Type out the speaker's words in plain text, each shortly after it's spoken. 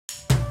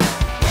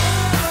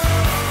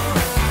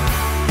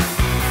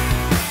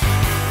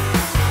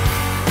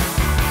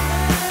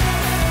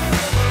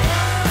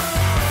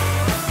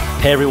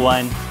Hey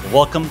everyone,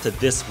 welcome to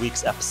this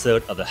week's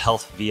episode of the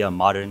Health Via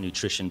Modern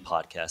Nutrition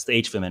podcast, the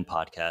HVMN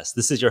podcast.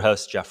 This is your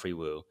host, Geoffrey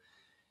Wu.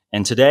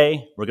 And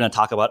today we're going to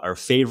talk about our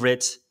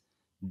favorite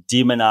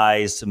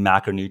demonized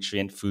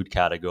macronutrient food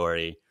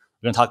category.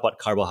 We're going to talk about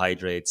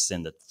carbohydrates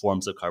and the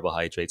forms of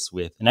carbohydrates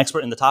with an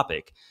expert in the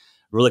topic.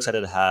 We're really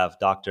excited to have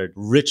Dr.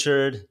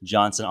 Richard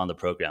Johnson on the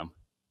program.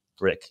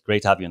 Rick,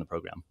 great to have you on the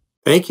program.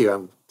 Thank you.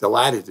 I'm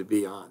delighted to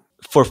be on.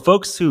 For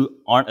folks who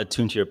aren't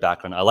attuned to your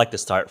background, I like to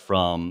start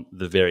from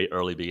the very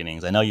early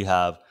beginnings. I know you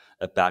have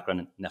a background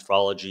in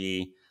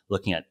nephrology,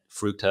 looking at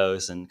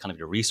fructose and kind of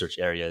your research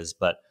areas,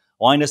 but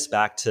wind us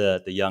back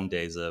to the young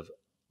days of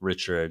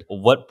Richard.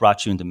 What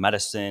brought you into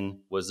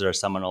medicine? Was there a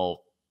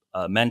seminal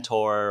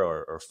mentor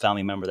or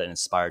family member that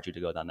inspired you to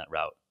go down that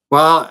route?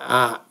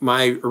 Well,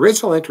 my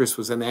original interest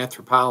was in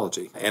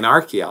anthropology and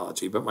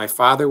archaeology, but my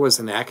father was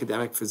an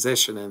academic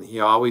physician, and he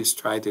always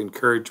tried to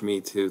encourage me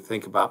to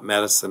think about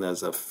medicine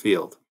as a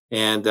field.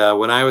 And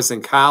when I was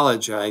in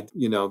college, I,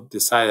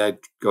 decided I'd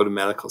go to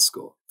medical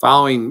school.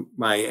 Following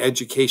my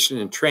education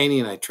and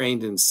training, I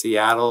trained in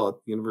Seattle at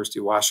the University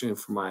of Washington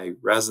for my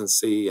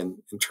residency in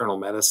internal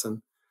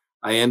medicine.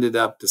 I ended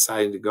up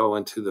deciding to go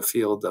into the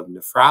field of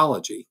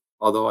nephrology,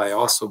 although I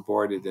also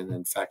boarded in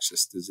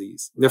infectious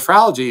disease.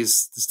 Nephrology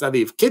is the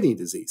study of kidney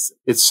disease.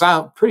 It's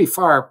pretty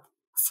far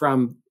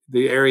from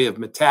the area of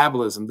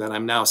metabolism that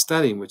I'm now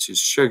studying, which is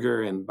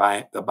sugar and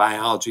the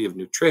biology of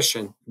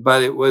nutrition.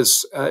 But it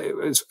was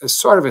a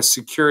sort of a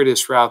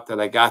circuitous route that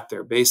I got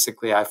there.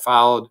 Basically, I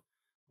followed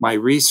my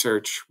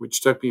research,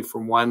 which took me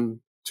from one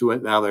to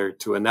another.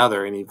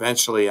 And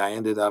eventually I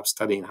ended up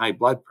studying high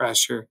blood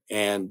pressure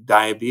and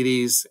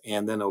diabetes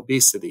and then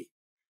obesity.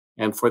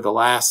 And for the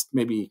last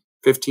maybe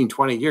 15,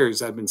 20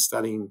 years, I've been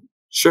studying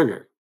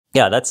sugar.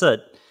 Yeah, that's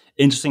an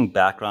interesting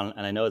background.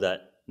 And I know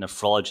that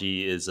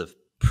nephrology is a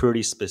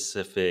pretty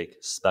specific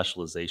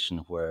specialization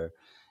where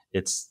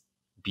it's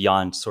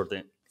beyond sort of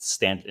the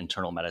standard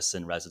internal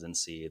medicine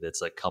residency.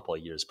 That's a couple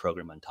of years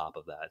program on top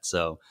of that.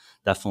 So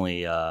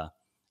definitely a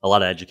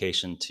lot of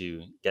education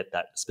to get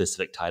that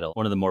specific title.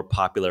 One of the more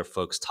popular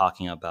folks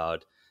talking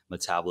about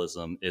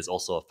metabolism is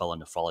also a fellow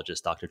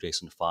nephrologist, Dr.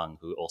 Jason Fung,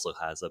 who also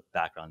has a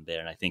background there.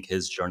 And I think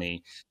his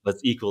journey was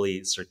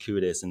equally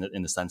circuitous in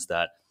the sense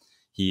that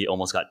he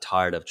almost got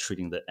tired of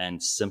treating the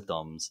end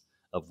symptoms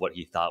of what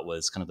he thought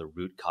was kind of the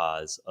root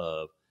cause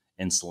of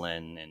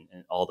insulin and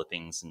all the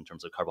things in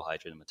terms of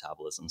carbohydrate and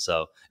metabolism.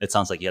 So it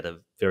sounds like he had a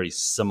very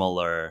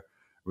similar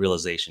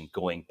realization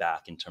going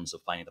back in terms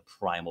of finding the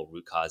primal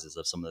root causes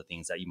of some of the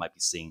things that you might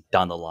be seeing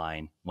down the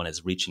line when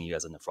it's reaching you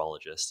as a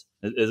nephrologist.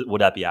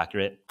 Would that be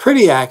accurate?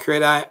 Pretty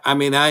accurate.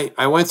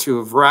 I went through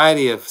a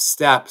variety of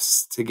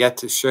steps to get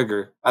to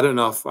sugar. I don't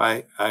know if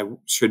I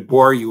should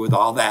bore you with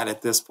all that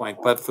at this point,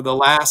 but for the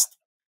last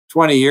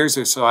 20 years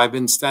or so, I've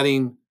been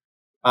studying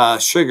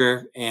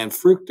sugar and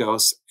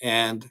fructose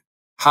and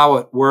how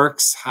it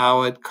works,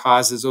 how it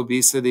causes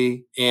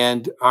obesity.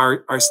 And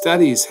our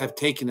studies have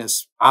taken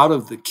us out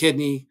of the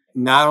kidney,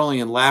 not only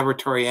in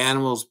laboratory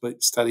animals,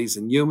 but studies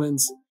in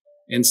humans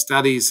and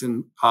studies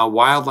in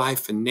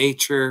wildlife and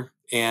nature.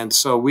 And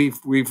so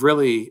we've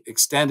really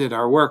extended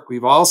our work.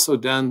 We've also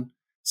done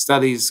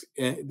studies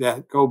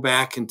that go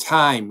back in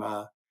time,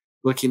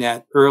 looking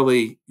at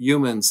early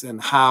humans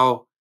and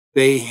how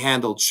they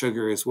handled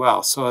sugar as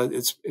well. So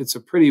it's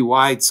a pretty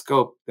wide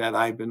scope that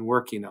I've been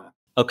working on.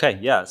 Okay,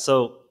 yeah.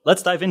 So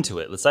let's dive into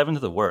it. Let's dive into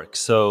the work.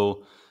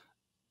 So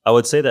I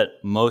would say that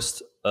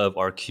most of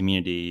our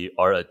community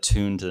are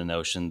attuned to the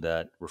notion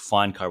that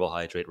refined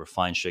carbohydrate,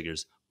 refined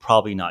sugars,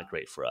 probably not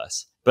great for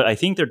us. But I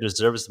think there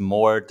deserves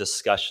more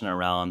discussion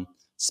around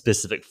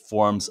specific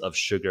forms of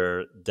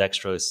sugar,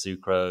 dextrose,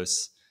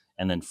 sucrose,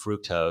 and then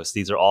fructose.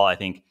 These are all, I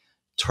think,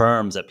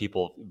 terms that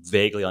people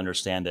vaguely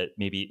understand that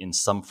maybe in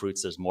some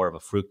fruits there's more of a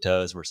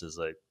fructose versus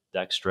a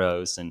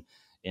dextrose, and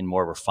in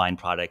more refined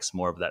products,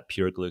 more of that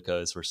pure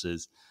glucose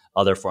versus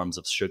other forms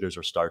of sugars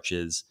or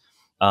starches.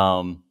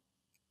 Can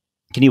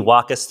you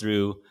walk us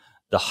through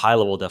the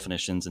high-level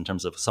definitions in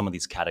terms of some of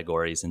these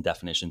categories and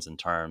definitions and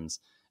terms,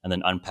 and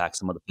then unpack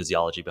some of the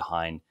physiology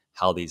behind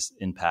how these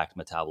impact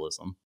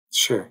metabolism?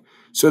 Sure.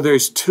 So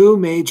there's two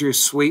major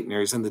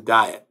sweeteners in the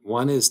diet.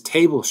 One is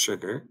table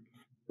sugar,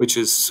 which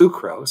is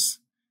sucrose,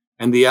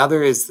 and the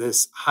other is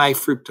this high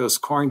fructose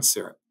corn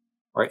syrup,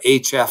 or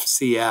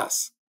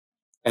HFCS.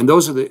 And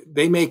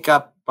they make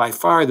up by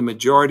far the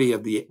majority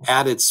of the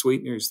added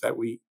sweeteners that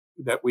we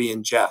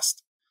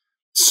ingest.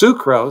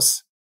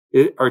 Sucrose,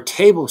 or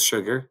table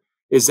sugar,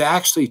 is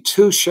actually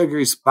two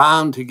sugars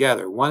bound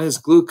together. One is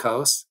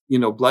glucose.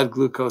 Blood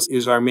glucose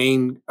is our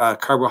main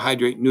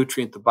carbohydrate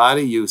nutrient the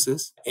body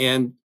uses,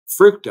 and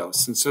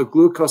fructose. And so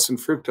glucose and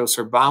fructose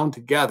are bound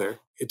together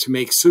to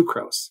make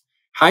sucrose.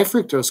 High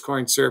fructose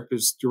corn syrup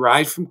is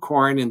derived from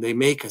corn, and they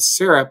make a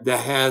syrup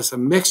that has a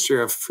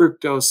mixture of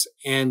fructose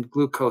and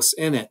glucose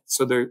in it.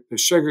 So the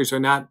sugars are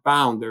not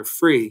bound, they're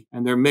free,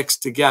 and they're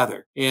mixed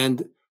together.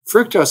 And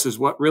fructose is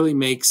what really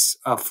makes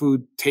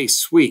food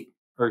taste sweet,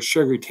 or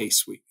sugar taste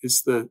sweet.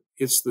 It's the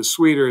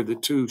sweeter of the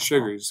two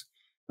sugars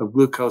of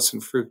glucose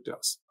and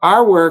fructose.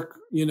 Our work,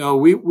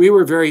 we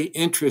were very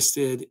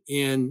interested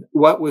in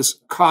what was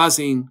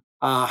causing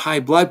high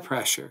blood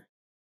pressure.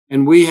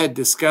 And we had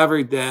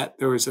discovered that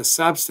there was a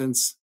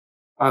substance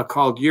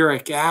called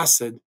uric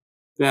acid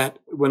that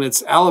when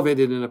it's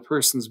elevated in a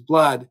person's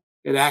blood,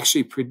 it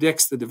actually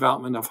predicts the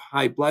development of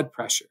high blood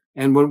pressure.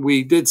 And when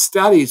we did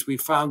studies, we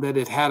found that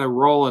it had a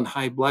role in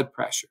high blood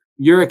pressure.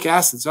 Uric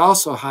acid is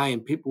also high in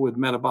people with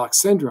metabolic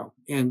syndrome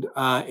and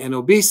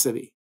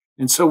obesity.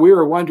 And so we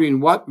were wondering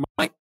what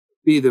might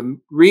be the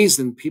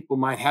reason people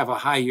might have a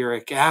high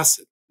uric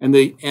acid.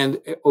 And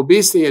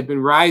obesity had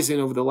been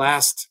rising over the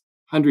last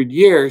 100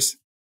 years,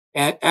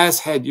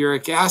 as had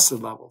uric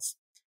acid levels.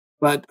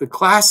 But the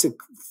classic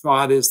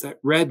thought is that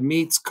red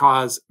meats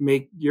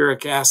make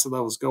uric acid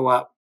levels go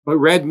up. But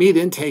red meat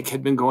intake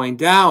had been going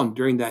down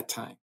during that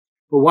time.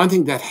 But one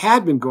thing that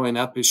had been going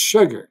up is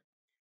sugar.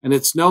 And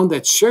it's known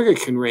that sugar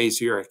can raise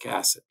uric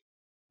acid.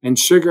 And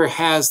sugar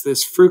has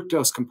this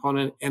fructose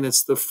component, and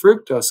it's the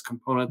fructose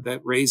component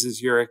that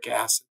raises uric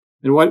acid.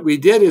 And what we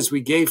did is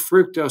we gave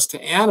fructose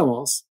to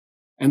animals,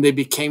 and they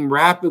became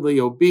rapidly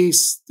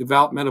obese,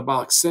 developed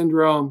metabolic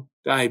syndrome,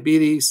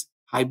 diabetes,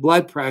 high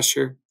blood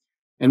pressure.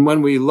 And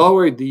when we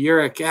lowered the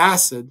uric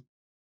acid,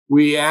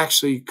 we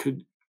actually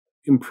could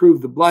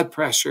improve the blood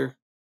pressure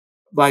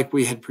like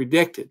we had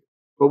predicted.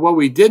 But what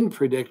we didn't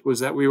predict was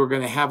that we were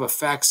going to have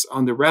effects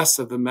on the rest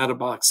of the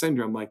metabolic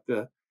syndrome, like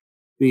the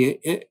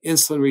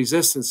insulin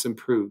resistance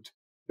improved.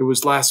 There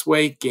was less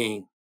weight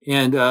gain,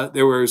 and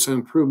there was an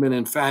improvement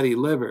in fatty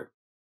liver.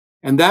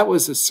 And that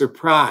was a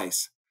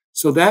surprise.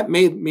 So that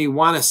made me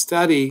want to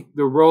study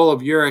the role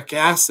of uric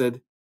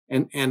acid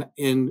and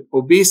in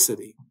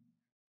obesity,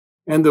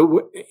 and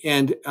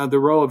the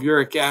role of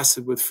uric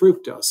acid with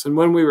fructose. And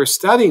when we were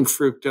studying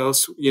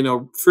fructose,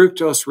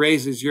 fructose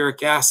raises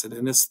uric acid,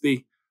 and it's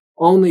the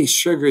only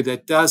sugar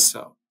that does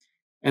so.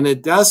 And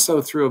it does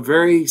so through a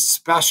very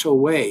special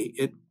way.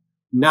 It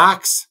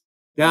knocks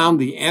down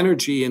the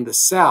energy in the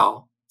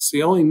cell. It's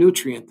the only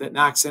nutrient that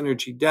knocks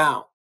energy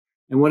down.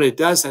 And when it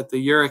does that, the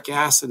uric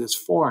acid is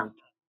formed.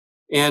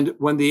 And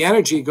when the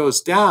energy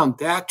goes down,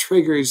 that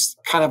triggers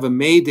kind of a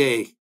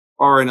mayday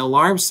or an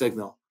alarm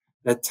signal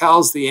that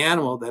tells the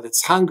animal that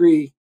it's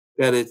hungry,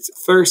 that it's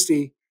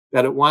thirsty,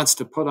 that it wants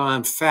to put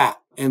on fat.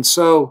 And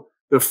so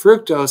the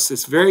fructose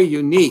is very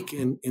unique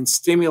in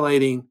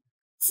stimulating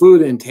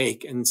food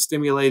intake and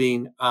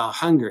stimulating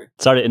hunger.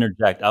 Sorry to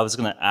interject. I was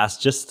going to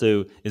ask is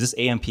this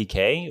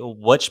AMPK?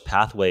 Which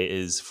pathway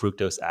is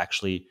fructose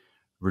actually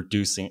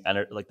reducing,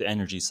 like the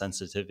energy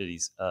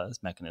sensitivities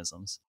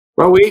mechanisms?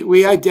 Well,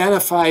 we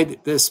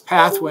identified this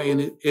pathway,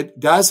 and it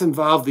does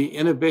involve the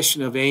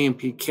inhibition of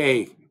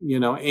AMPK,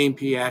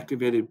 AMP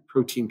activated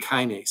protein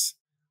kinase.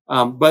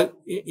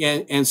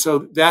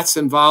 So that's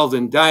involved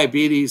in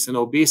diabetes and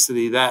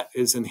obesity that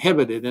is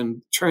inhibited,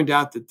 and turned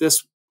out that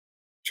this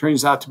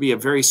turns out to be a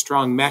very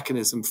strong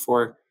mechanism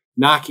for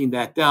knocking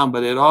that down,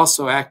 but it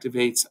also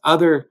activates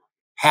other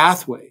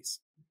pathways.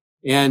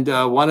 And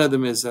one of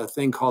them is a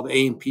thing called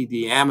AMP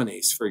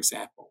deaminase, for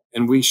example.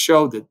 And we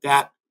showed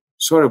that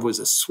sort of was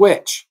a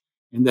switch.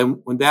 And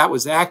then when that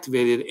was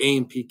activated,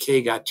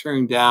 AMPK got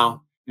turned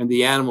down, and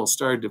the animals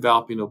started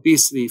developing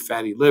obesity,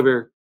 fatty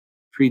liver,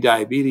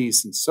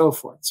 prediabetes, and so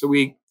forth. So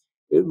it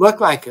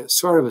looked like a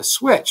sort of a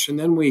switch. And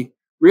then we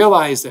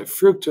realized that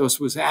fructose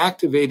was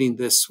activating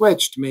this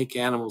switch to make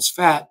animals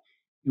fat.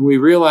 And we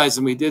realized,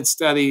 and we did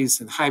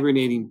studies in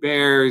hibernating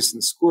bears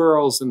and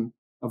squirrels and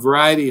a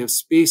variety of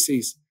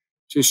species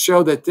to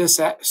show that this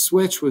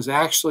switch was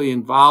actually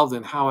involved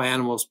in how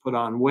animals put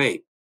on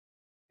weight.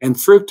 And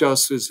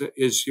fructose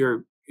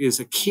is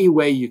a key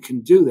way you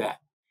can do that.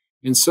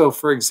 And so,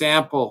 for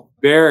example,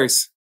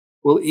 bears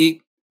will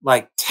eat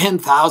like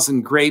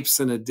 10,000 grapes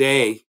in a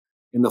day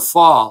in the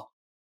fall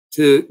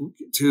to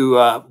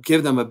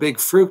give them a big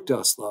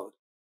fructose load.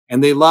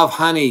 And they love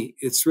honey.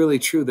 It's really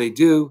true. They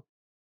do.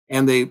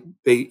 And they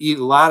eat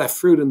a lot of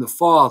fruit in the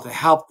fall to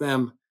help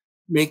them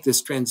make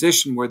this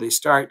transition where they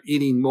start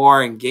eating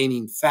more and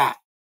gaining fat.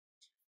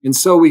 And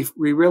so we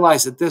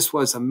realized that this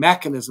was a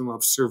mechanism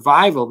of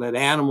survival that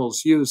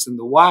animals use in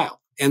the wild.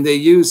 And they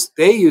use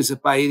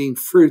it by eating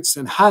fruits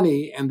and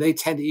honey, and they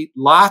tend to eat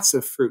lots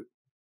of fruit.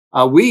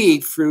 We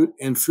eat fruit,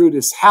 and fruit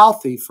is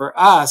healthy for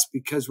us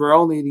because we're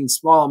only eating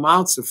small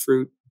amounts of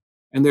fruit,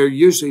 and they're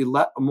usually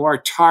more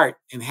tart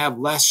and have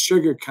less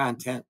sugar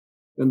content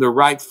than the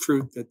ripe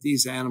fruit that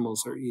these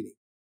animals are eating.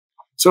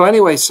 So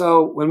anyway,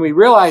 when we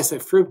realized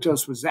that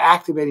fructose was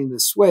activating the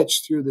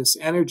switch through this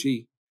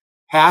energy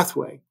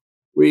pathway,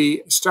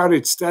 we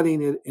started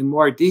studying it in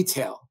more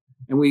detail.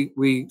 And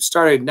we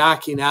started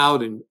knocking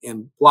out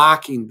and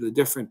blocking the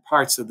different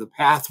parts of the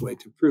pathway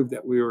to prove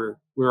that we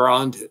were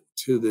on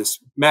to this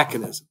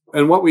mechanism.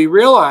 And what we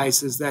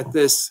realized is that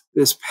this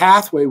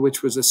pathway,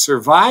 which was a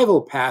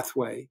survival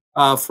pathway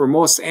for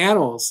most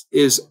animals,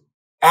 is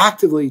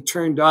actively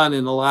turned on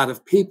in a lot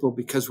of people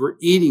because we're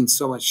eating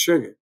so much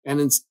sugar.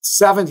 And in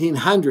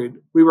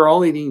 1700, we were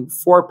only eating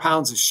 4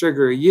 pounds of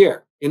sugar a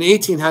year. In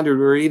 1800,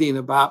 we were eating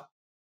about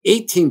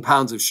 18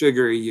 pounds of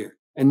sugar a year.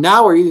 And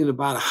now we're eating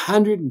about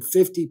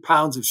 150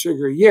 pounds of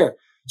sugar a year.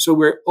 So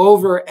we're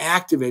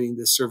over-activating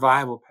the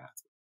survival pathway.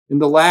 In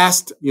the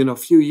last,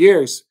 few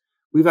years,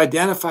 we've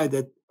identified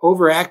that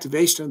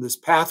overactivation of this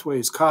pathway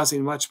is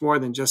causing much more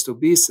than just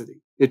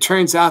obesity. It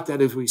turns out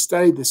that if we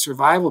study the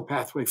survival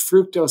pathway,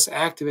 fructose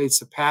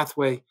activates a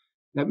pathway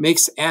that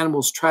makes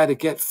animals try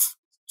to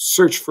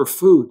search for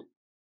food.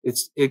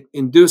 It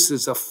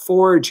induces a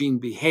foraging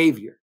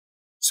behavior.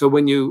 So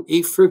when you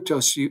eat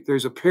fructose,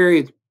 there's a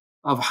period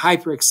of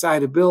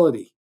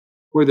hyperexcitability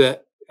where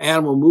the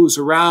animal moves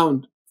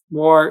around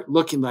more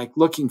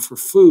looking for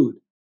food.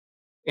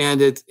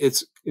 And it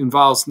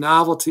involves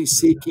novelty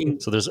seeking.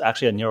 So there's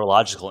actually a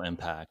neurological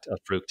impact of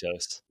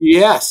fructose.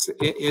 Yes,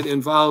 it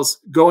involves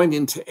going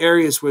into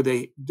areas where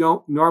they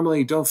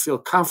normally don't feel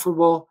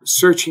comfortable,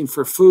 searching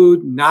for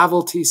food,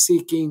 novelty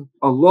seeking,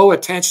 a low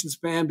attention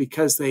span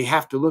because they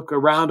have to look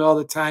around all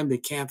the time, they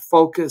can't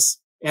focus.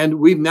 And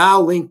we've now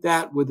linked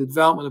that with the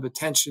development of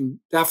attention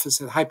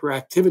deficit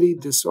hyperactivity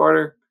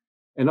disorder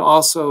and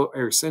also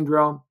or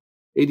syndrome,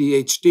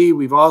 ADHD.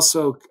 We've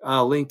also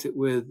linked it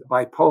with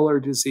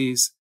bipolar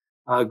disease,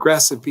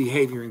 aggressive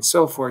behavior, and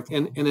so forth.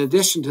 And in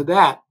addition to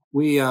that,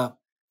 we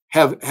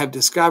have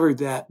discovered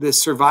that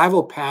this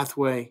survival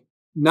pathway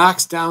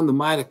knocks down the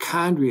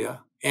mitochondria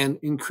and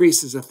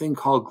increases a thing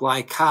called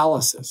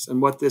glycolysis.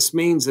 And what this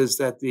means is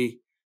that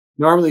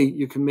normally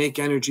you can make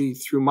energy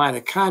through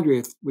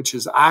mitochondria, which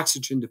is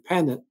oxygen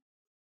dependent,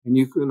 and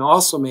you can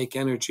also make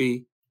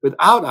energy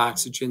without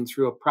oxygen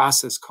through a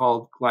process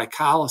called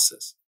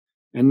glycolysis.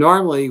 And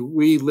normally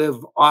we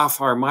live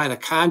off our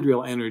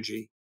mitochondrial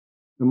energy.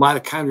 The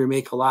mitochondria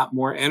make a lot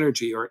more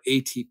energy, or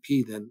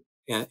ATP,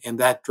 and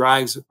that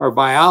drives our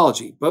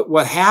biology. But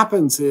what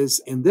happens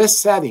is in this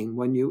setting,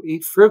 when you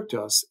eat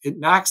fructose, it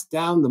knocks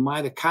down the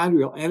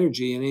mitochondrial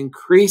energy and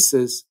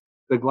increases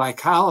the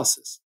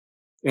glycolysis.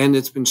 And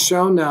it's been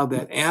shown now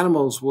that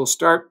animals will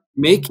start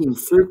making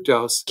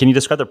fructose. Can you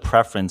describe the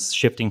preference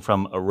shifting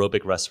from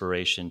aerobic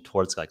respiration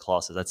towards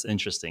glycolysis? That's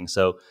interesting.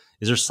 So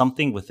is there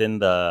something within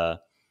the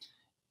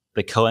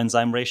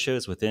coenzyme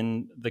ratios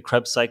within the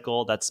Krebs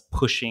cycle that's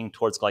pushing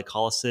towards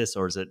glycolysis,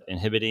 or is it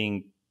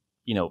inhibiting,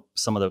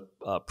 some of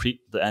the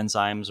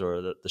enzymes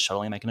or the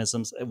shuttling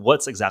mechanisms?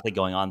 What's exactly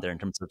going on there in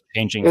terms of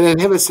changing? It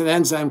inhibits an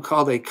enzyme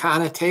called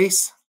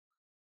aconitase,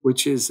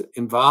 which is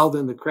involved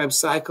in the Krebs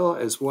cycle,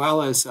 as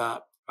well as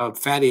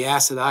fatty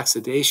acid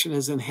oxidation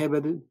is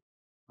inhibited,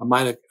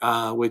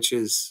 which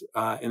is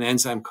an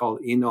enzyme called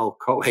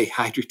enol-CoA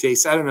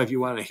hydratase. I don't know if you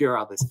want to hear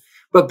all this,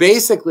 but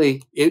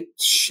basically it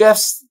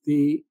shifts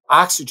the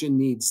oxygen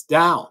needs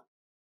down.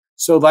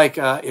 So like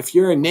if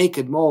you're a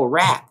naked mole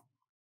rat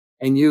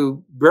and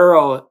you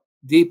burrow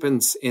deep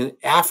in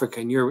Africa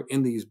and you're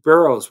in these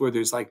burrows where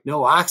there's like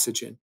no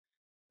oxygen,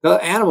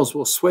 the animals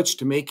will switch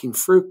to making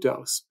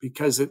fructose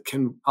because it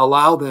can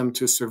allow them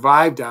to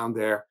survive down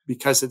there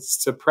because it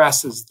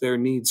suppresses their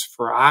needs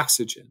for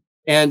oxygen.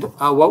 And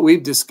what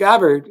we've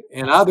discovered,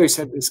 and others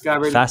have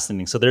discovered.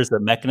 Fascinating. So there's a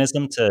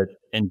mechanism to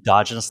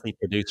endogenously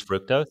produce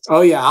fructose?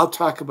 Oh, yeah, I'll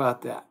talk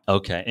about that.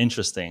 Okay,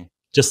 interesting.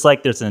 Just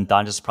like there's an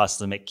endogenous process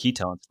to make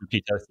ketones for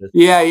ketosis.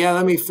 Yeah,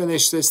 let me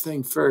finish this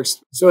thing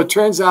first. So it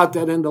turns out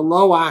that in the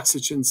low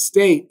oxygen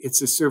state,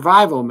 it's a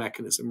survival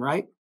mechanism,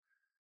 right?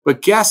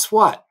 But guess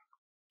what?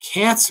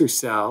 Cancer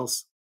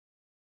cells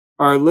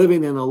are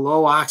living in a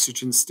low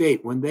oxygen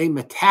state. When they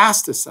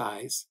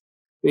metastasize,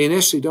 they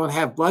initially don't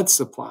have blood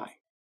supply.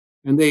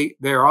 And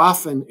they're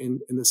often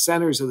in the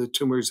centers of the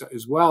tumors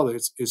as well.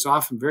 There's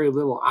often very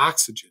little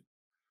oxygen.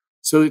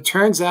 So it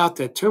turns out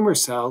that tumor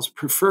cells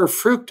prefer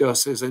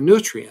fructose as a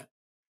nutrient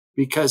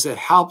because it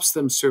helps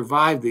them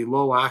survive the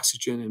low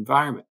oxygen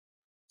environment.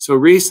 So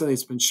recently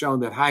it's been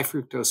shown that high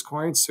fructose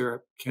corn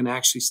syrup can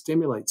actually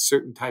stimulate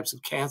certain types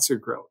of cancer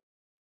growth.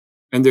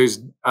 And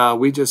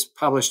we just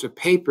published a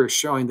paper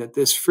showing that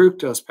this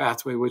fructose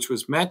pathway, which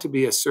was meant to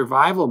be a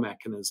survival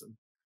mechanism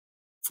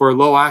for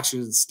low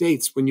oxygen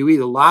states, when you eat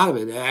a lot of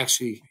it, it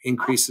actually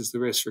increases the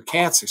risk for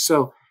cancer.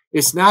 So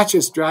it's not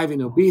just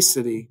driving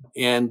obesity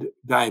and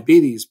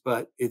diabetes,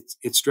 but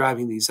it's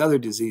driving these other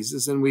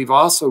diseases. And we've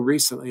also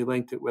recently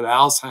linked it with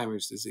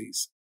Alzheimer's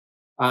disease.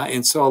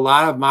 And so a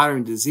lot of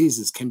modern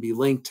diseases can be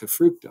linked to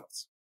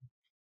fructose.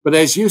 But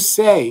as you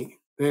say,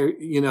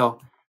 the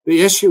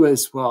issue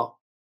is, well,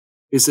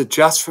 is it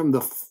just from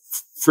the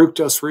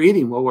fructose we're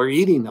eating? Well, we're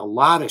eating a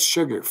lot of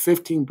sugar.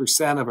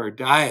 15% of our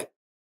diet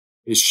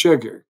is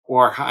sugar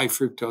or high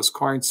fructose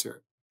corn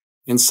syrup.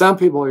 And some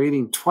people are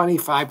eating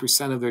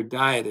 25% of their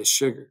diet is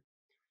sugar.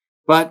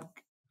 But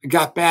I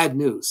got bad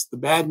news. The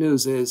bad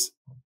news is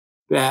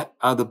that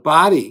the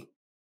body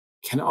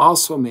can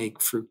also make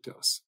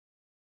fructose.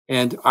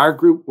 And our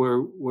group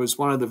was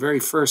one of the very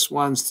first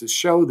ones to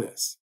show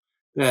this,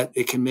 that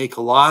it can make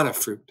a lot of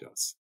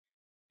fructose.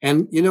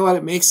 And you know what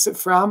it makes it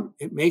from?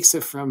 It makes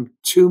it from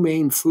two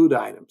main food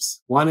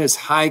items. One is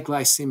high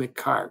glycemic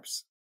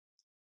carbs.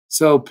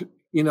 So,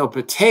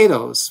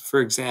 potatoes,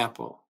 for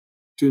example,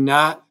 do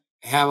not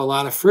have a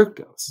lot of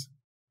fructose.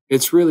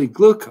 It's really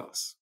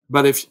glucose.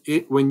 But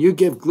when you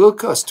give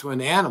glucose to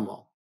an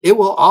animal, it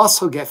will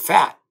also get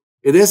fat.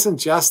 it isn't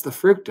just the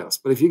fructose,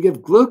 but if you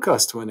give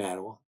glucose to an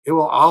animal, it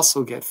will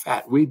also get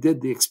fat. We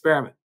did the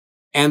experiment.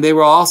 And they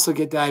will also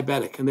get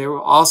diabetic, and they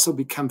will also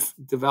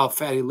develop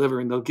fatty liver,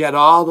 and they'll get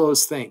all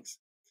those things.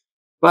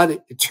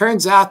 But it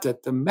turns out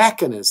that the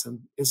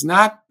mechanism is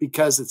not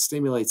because it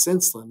stimulates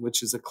insulin,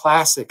 which is a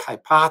classic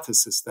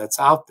hypothesis that's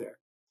out there.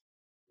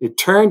 It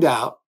turned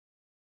out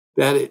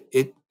that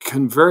it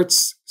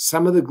converts,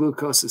 some of the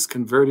glucose is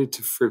converted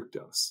to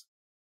fructose.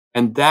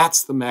 And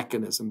that's the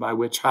mechanism by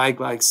which high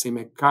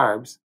glycemic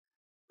carbs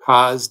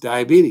cause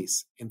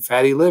diabetes and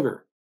fatty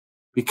liver.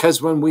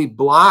 Because when we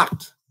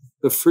blocked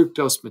the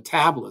fructose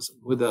metabolism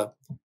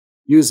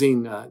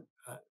using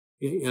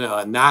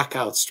a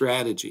knockout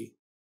strategy,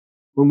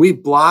 when we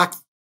block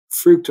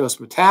fructose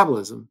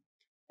metabolism,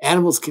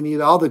 animals can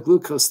eat all the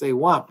glucose they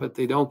want, but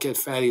they don't get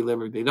fatty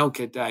liver, they don't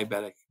get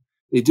diabetic.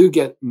 They do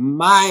get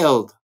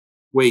mild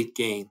weight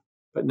gain,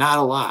 but not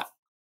a lot.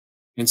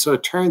 And so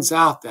it turns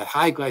out that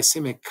high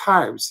glycemic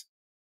carbs,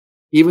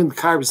 even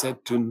carbs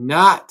that do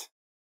not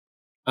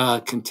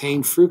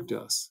contain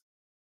fructose,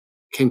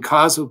 can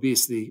cause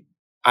obesity,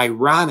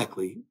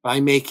 ironically,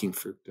 by making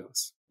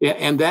fructose. Yeah,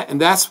 and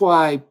that's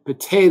why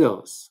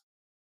potatoes,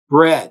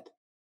 bread,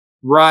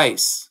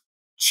 rice,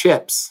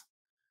 chips,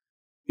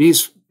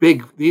 these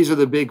are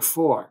the big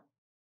four.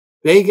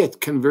 They get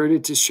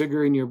converted to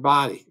sugar in your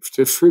body,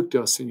 to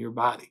fructose in your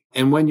body.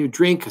 And when you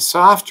drink a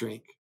soft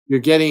drink, you're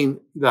getting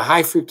the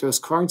high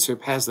fructose corn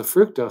syrup has the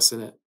fructose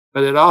in it,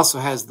 but it also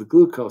has the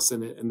glucose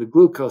in it, and the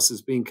glucose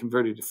is being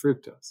converted to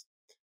fructose.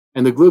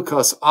 And the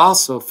glucose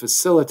also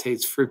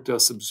facilitates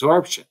fructose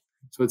absorption,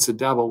 so it's a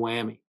double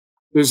whammy.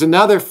 There's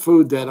another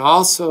food that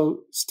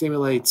also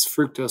stimulates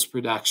fructose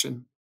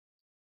production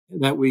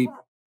that we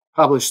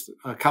published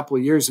a couple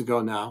of years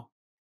ago now,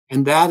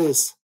 and that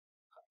is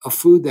a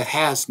food that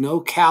has no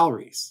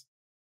calories,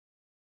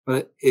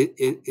 but it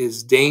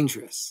is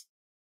dangerous,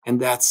 and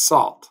that's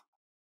salt.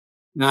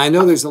 Now, I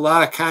know there's a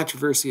lot of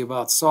controversy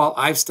about salt.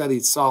 I've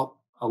studied salt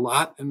a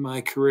lot in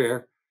my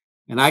career,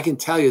 and I can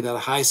tell you that a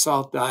high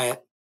salt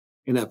diet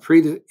in a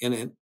predisposed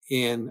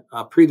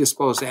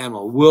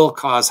animal will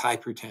cause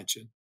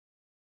hypertension.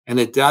 And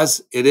it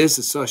is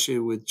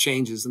associated with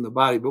changes in the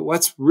body. But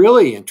what's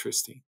really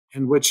interesting,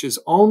 and which is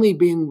only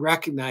being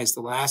recognized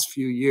the last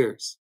few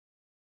years,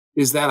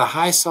 is that a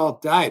high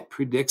salt diet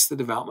predicts the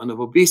development of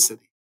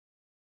obesity.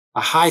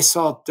 A high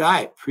salt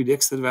diet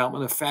predicts the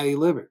development of fatty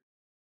liver.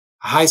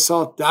 A high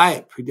salt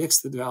diet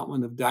predicts the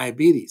development of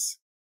diabetes,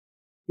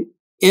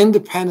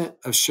 independent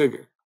of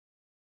sugar.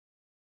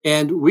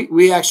 And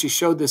we actually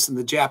showed this in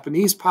the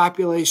Japanese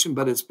population,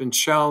 but it's been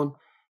shown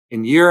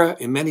in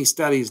Europe, in many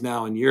studies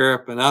now in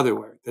Europe and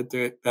otherwhere,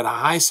 that a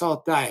high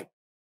salt diet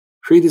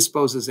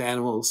predisposes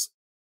animals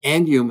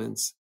and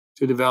humans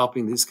to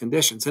developing these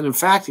conditions. And in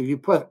fact, if you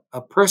put a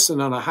person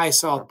on a high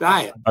salt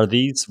diet. Are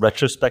these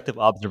retrospective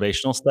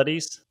observational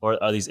studies or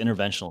are these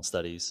interventional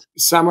studies?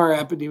 Some are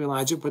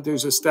epidemiologic, but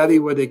there's a study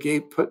where they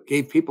gave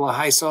people a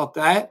high salt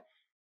diet,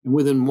 and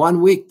within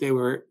 1 week, they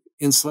were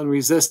insulin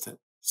resistant.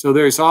 So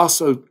there's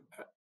also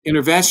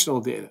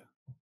interventional data.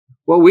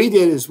 What we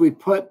did is we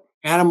put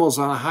animals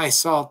on a high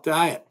salt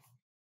diet,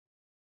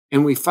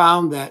 and we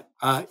found that,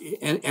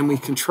 and we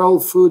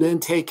controlled food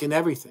intake and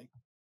everything.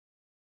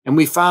 And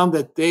we found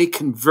that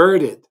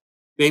that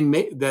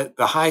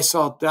the high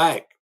salt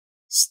diet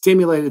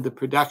stimulated the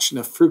production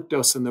of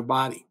fructose in their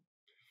body.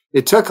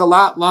 It took a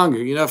lot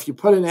longer. You know, if you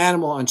put an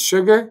animal on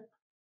sugar,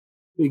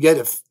 they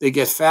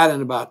get fat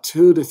in about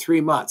 2 to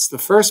 3 months. The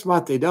first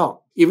month, they don't.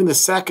 Even the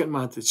second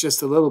month, it's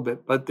just a little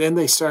bit, but then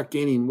they start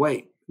gaining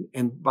weight.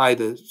 And by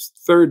the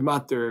third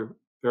month, they're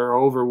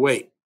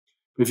overweight.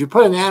 But if you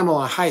put an animal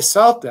on a high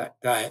salt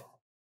diet,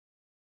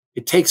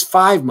 it takes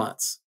 5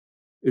 months.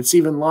 It's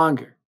even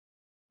longer.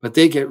 But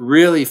they get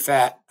really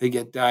fat, they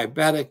get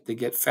diabetic, they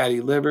get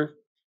fatty liver,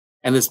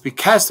 and it's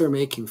because they're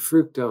making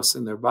fructose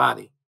in their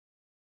body.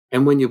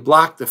 And when you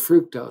block the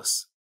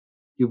fructose,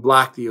 you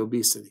block the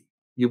obesity,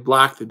 you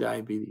block the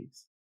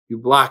diabetes, you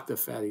block the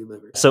fatty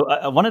liver. So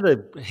I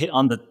wanted to hit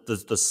on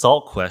the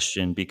salt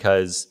question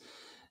because,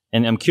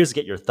 and I'm curious to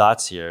get your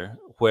thoughts here,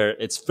 where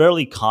it's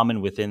fairly common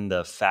within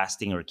the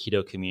fasting or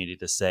keto community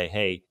to say,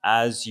 hey,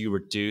 as you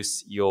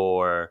reduce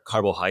your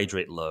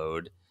carbohydrate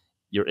load,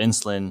 your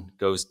insulin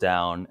goes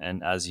down,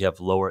 and as you have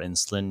lower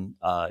insulin,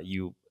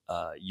 you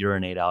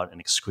urinate out and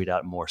excrete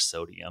out more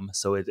sodium.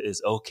 So it is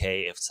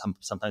okay if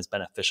sometimes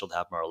beneficial to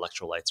have more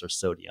electrolytes or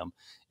sodium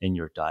in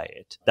your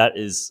diet. That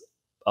is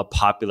a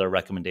popular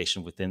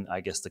recommendation within, I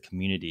guess, the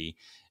community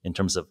in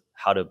terms of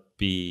how to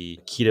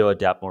be keto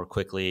adapt more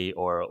quickly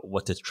or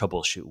what to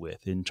troubleshoot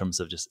with in terms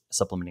of just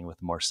supplementing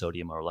with more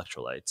sodium or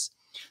electrolytes.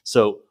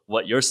 So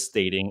what you're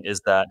stating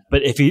is that,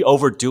 but if you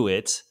overdo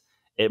it,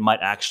 it might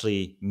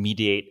actually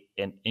mediate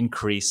and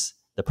increase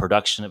the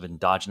production of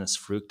endogenous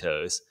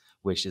fructose,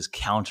 which is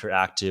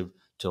counteractive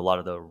to a lot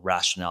of the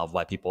rationale of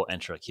why people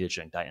enter a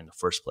ketogenic diet in the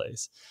first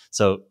place.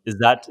 So is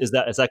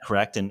that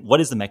correct? And what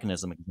is the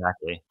mechanism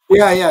exactly?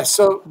 Yeah.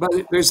 So, but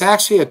there's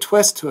actually a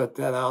twist to it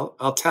that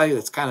I'll tell you.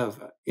 It's kind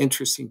of an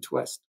interesting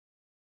twist.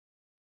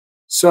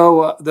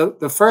 So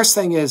the first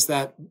thing is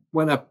that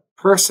when a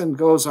person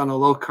goes on a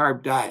low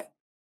carb diet,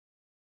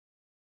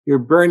 you're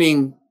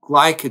burning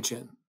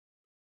glycogen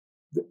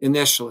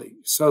initially.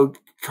 So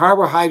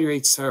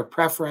carbohydrates are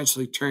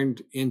preferentially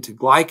turned into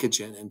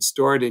glycogen and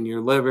stored in your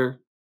liver,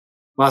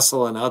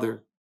 muscle, and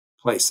other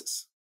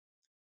places.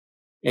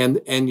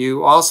 And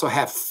you also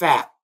have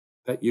fat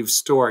that you've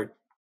stored.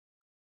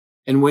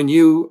 And when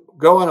you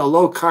go on a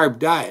low carb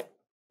diet,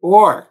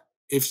 or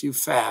if you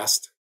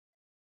fast,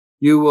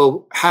 you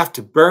will have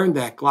to burn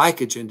that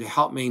glycogen to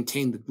help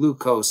maintain the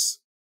glucose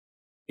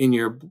in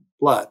your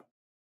blood.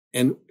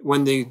 And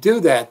when they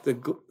do that, the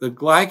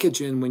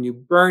glycogen, when you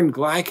burn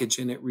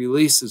glycogen, it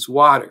releases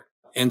water.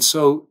 And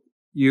so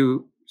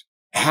you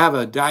have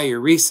a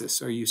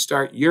diuresis, or you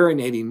start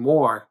urinating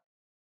more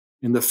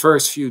in the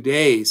first few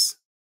days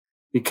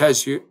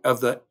because of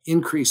the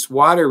increased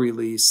water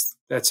release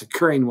that's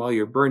occurring while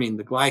you're burning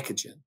the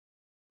glycogen.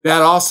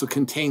 That also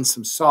contains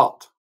some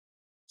salt.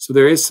 So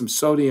there is some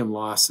sodium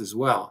loss as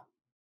well.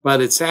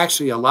 But it's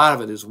actually, a lot of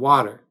it is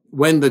water.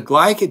 When the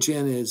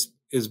glycogen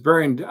is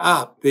burned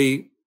up,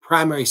 the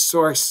primary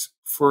source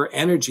for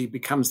energy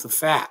becomes the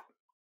fat.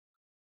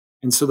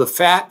 And so the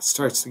fat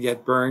starts to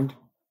get burned.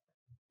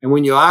 And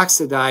when you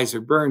oxidize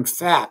or burn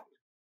fat,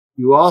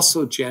 you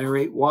also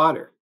generate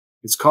water.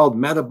 It's called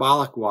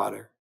metabolic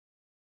water.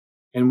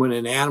 And when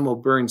an animal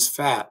burns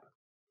fat,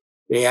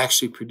 they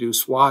actually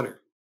produce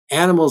water.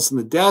 Animals in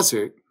the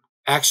desert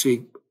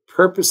actually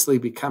purposely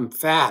become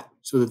fat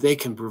so that they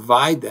can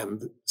provide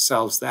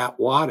themselves that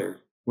water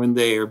when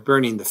they are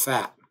burning the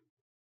fat.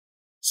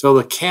 So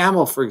the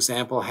camel, for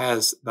example,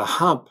 has the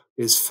hump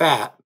is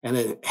fat, and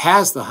it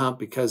has the hump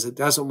because it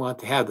doesn't want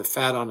to have the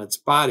fat on its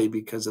body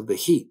because of the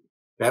heat.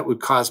 That would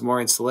cause more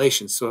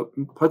insulation. So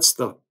it puts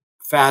the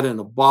fat in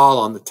a ball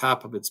on the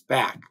top of its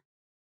back.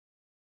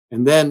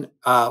 And then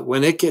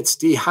when it gets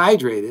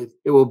dehydrated,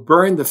 it will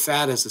burn the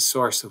fat as a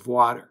source of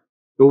water.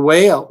 The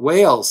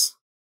whales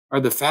are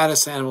the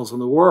fattest animals in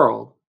the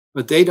world,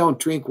 but they don't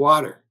drink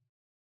water,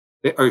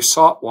 or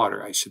salt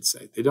water, I should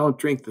say. They don't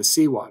drink the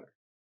seawater.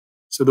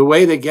 So the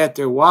way they get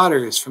their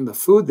water is from the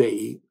food they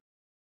eat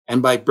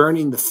and by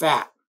burning the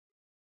fat.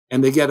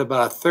 And they get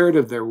about a third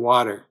of their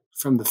water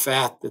from the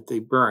fat that they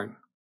burn.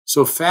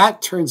 So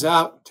fat turns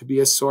out to be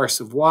a source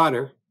of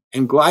water,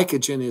 and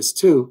glycogen is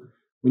too.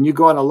 When you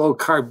go on a low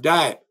carb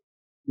diet,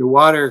 your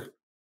water,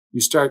 you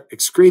start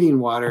excreting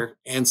water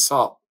and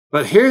salt.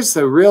 But here's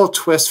the real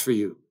twist for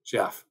you,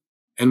 Jeff.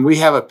 And we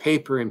have a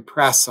paper in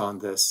press on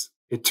this.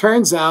 It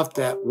turns out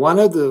that one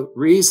of the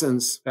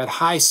reasons that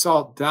high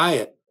salt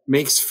diet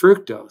makes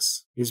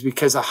fructose is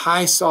because a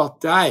high salt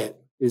diet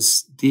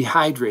is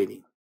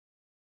dehydrating.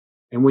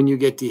 And when you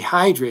get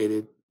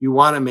dehydrated, you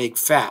want to make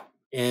fat.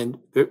 And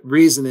the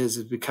reason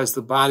is because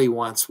the body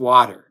wants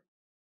water.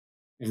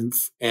 And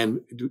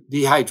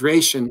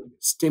dehydration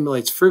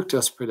stimulates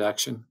fructose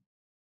production.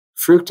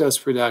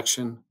 Fructose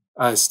production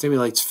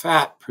stimulates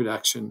fat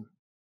production.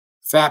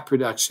 Fat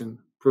production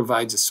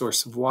provides a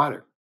source of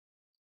water.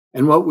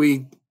 And what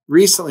we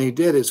recently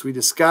did is we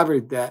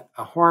discovered that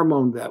a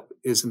hormone that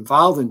is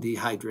involved in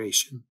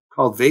dehydration,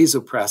 called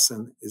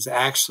vasopressin, is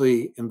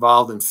actually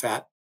involved in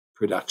fat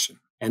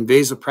production. And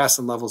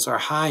vasopressin levels are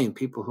high in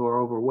people who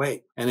are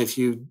overweight. And if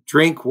you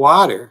drink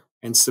water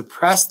and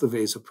suppress the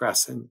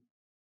vasopressin,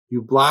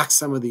 you block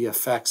some of the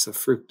effects of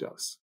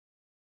fructose.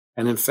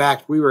 And in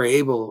fact, we were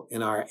able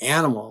in our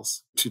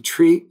animals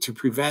to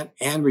prevent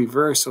and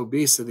reverse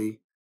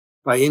obesity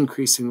by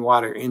increasing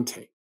water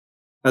intake.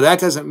 Now, that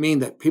doesn't mean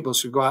that people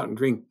should go out and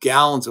drink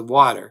gallons of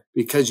water,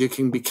 because you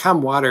can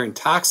become water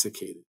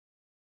intoxicated.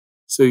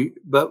 So,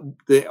 but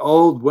the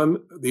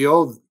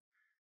old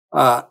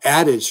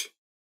adage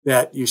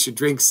that you should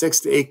drink 6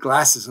 to 8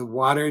 glasses of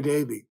water a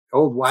day, the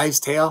old wives'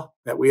 tale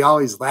that we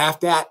always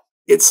laughed at,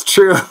 it's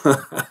true.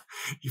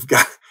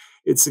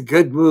 It's a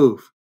good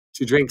move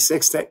to drink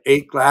 6 to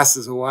 8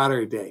 glasses of water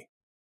a day.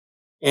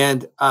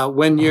 And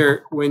when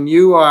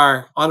you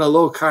are on a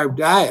low carb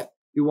diet,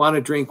 you want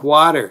to drink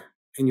water,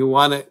 and you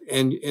want to,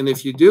 and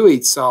if you do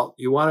eat salt,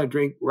 you want to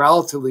drink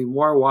relatively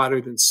more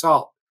water than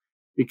salt,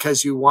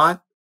 because you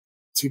want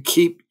to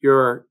keep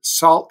your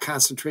salt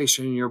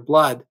concentration in your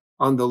blood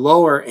on the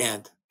lower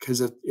end.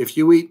 Because if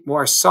you eat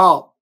more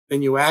salt,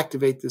 then you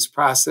activate this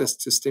process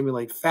to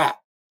stimulate fat.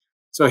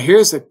 So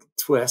here's a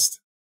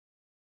twist.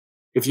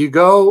 If you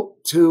go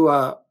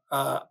to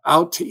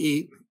out to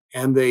eat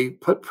and they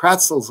put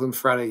pretzels in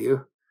front of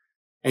you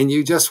and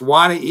you just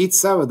want to eat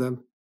some of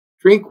them,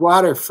 drink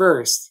water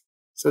first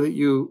so that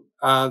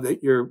that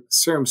your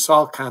serum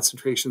salt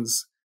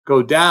concentrations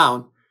go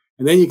down,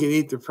 and then you can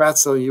eat the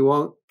pretzel and you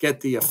won't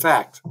get the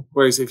effect.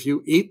 Whereas if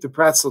you eat the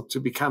pretzel to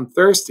become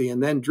thirsty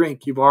and then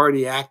drink, you've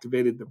already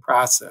activated the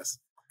process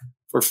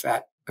for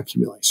fat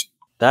accumulation.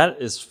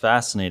 That is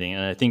fascinating.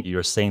 And I think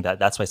you're saying that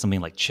that's why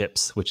something like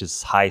chips, which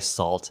is high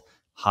salt,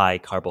 high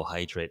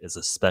carbohydrate, is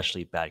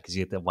especially bad, because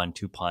you get that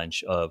 1-2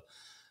 punch of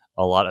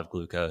a lot of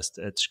glucose.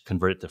 It's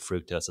converted to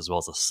fructose, as well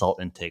as a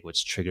salt intake,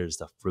 which triggers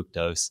the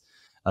fructose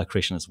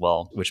creation as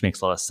well, which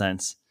makes a lot of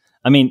sense.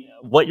 I mean,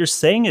 what you're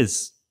saying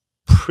is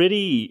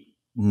pretty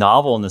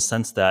novel in the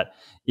sense that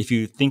if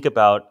you think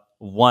about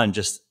one,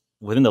 just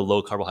within the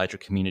low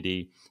carbohydrate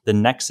community, the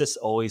nexus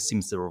always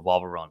seems to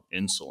revolve around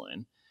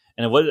insulin.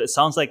 And what it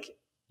sounds like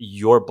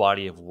your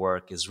body of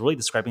work is really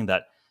describing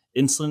that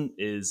insulin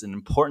is an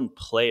important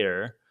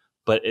player,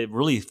 but it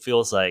really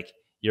feels like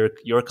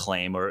your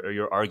claim or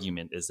your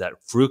argument is that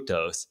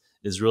fructose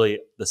is really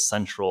the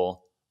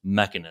central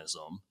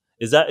mechanism.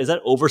 Is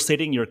that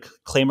overstating your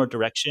claim or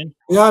direction?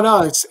 No,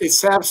 no,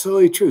 it's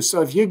absolutely true.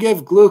 So if you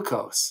give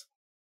glucose,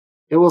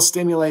 it will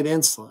stimulate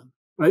insulin.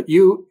 But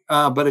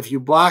if you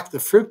block the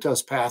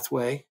fructose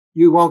pathway,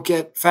 you won't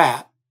get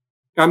fat.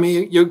 I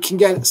mean, you can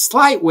get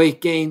slight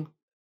weight gain,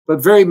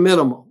 but very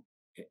minimal.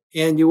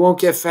 And you won't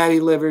get fatty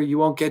liver, you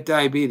won't get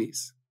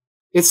diabetes.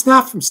 It's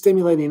not from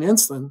stimulating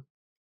insulin.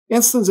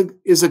 Insulin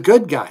is a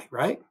good guy,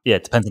 right? Yeah,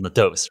 it depends on the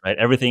dose, right?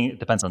 Everything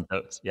depends on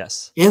dose.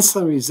 Yes.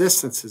 Insulin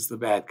resistance is the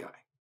bad guy.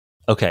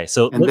 Okay,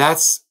 so And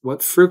that's what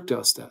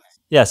fructose does.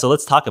 yeah, so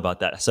let's talk about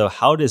that. So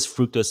how does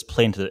fructose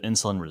play into the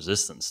insulin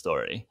resistance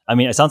story? I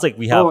mean, it sounds like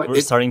we're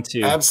It starting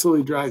to.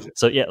 absolutely drives it.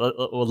 So yeah,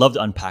 we'd love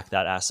to unpack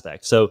that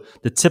aspect. So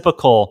the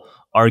typical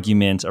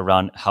argument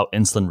around how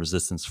insulin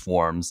resistance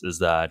forms is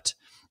that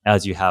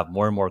as you have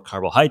more and more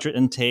carbohydrate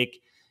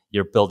intake,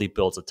 your body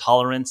builds a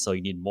tolerance. So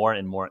you need more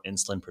and more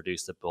insulin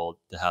produced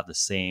to have the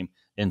same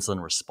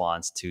insulin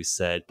response to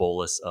said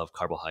bolus of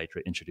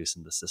carbohydrate introduced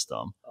in the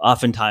system.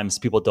 Oftentimes,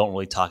 people don't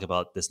really talk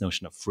about this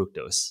notion of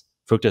fructose.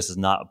 Fructose is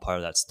not a part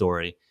of that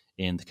story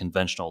in the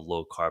conventional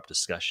low carb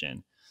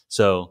discussion.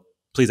 So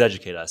please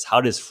educate us.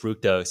 How does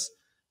fructose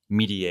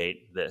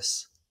mediate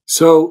this?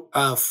 So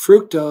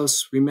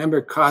fructose,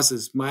 remember,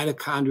 causes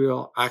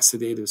mitochondrial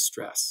oxidative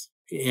stress.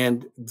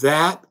 And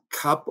that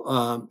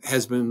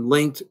has been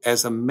linked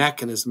as a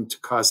mechanism to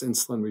cause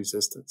insulin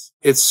resistance.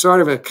 It's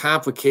sort of a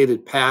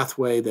complicated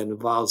pathway that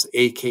involves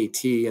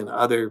AKT and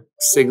other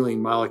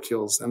signaling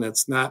molecules, and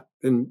it's not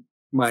been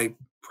my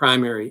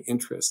primary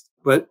interest.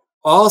 But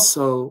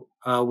also,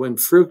 when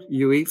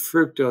you eat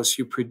fructose,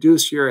 you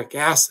produce uric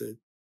acid,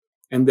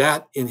 and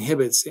that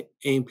inhibits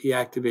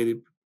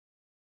AMP-activated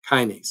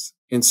kinase.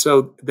 And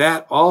so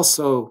that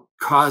also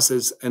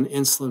causes an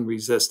insulin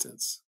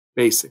resistance,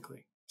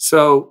 basically.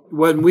 So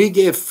when we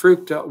give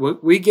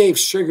we gave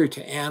sugar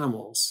to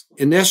animals,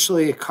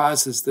 initially it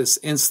causes this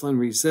insulin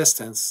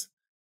resistance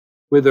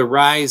with a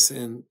rise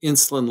in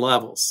insulin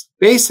levels.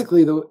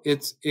 Basically,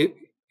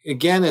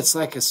 it's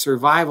like a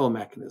survival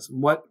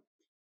mechanism. What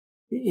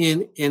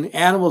in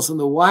animals in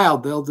the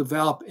wild, they'll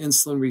develop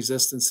insulin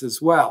resistance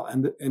as well,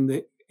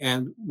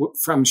 and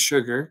from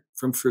sugar,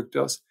 from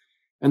fructose.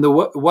 And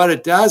what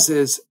it does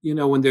is,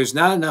 when there's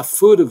not enough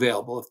food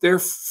available, if they're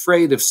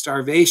afraid of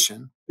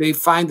starvation, they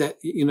find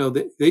that,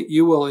 that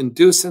you will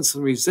induce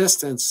insulin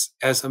resistance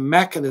as a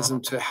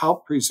mechanism to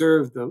help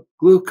preserve the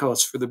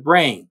glucose for the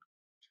brain,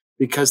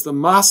 because the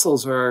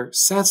muscles are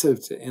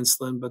sensitive to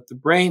insulin, but the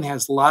brain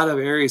has a lot of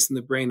areas in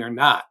the brain are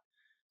not.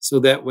 So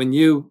that when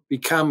you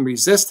become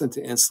resistant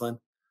to insulin,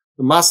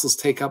 the muscles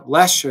take up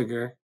less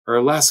sugar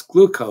or less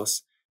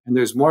glucose, and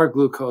there's more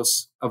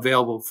glucose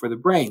available for the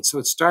brain. So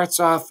it starts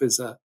off as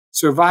a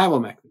survival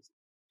mechanism.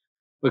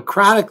 But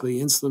chronically,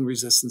 insulin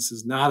resistance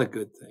is not a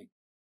good thing,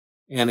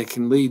 and it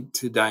can lead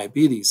to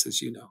diabetes,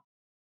 as you know.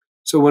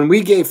 So when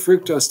we gave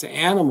fructose to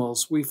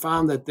animals, we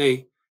found that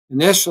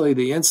initially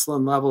the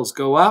insulin levels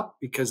go up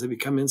because they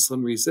become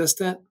insulin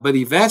resistant, but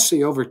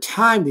eventually over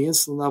time, the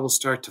insulin levels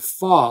start to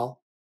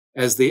fall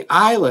as the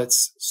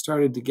islets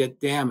started to get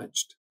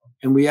damaged.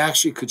 And we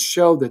actually could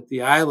show that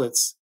the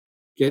islets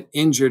get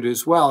injured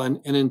as well. And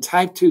in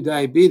type 2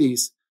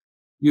 diabetes,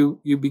 you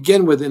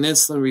begin with an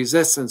insulin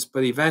resistance,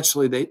 but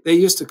eventually they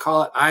used to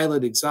call it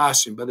islet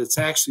exhaustion, but it's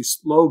actually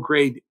low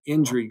grade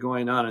injury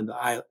going on in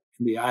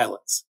the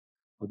islets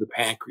of the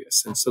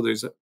pancreas. And so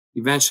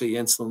eventually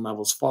insulin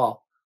levels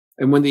fall.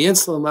 And when the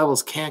insulin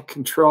levels can't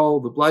control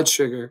the blood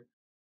sugar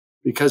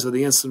because of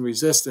the insulin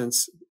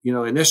resistance,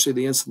 initially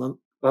the insulin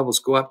levels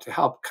go up to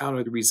help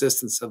counter the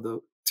resistance of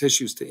the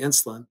tissues to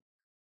insulin.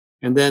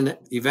 And then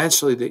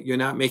eventually that you're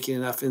not making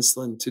enough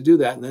insulin to do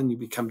that, and then you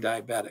become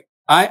diabetic.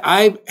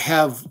 I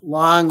have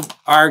long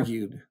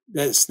argued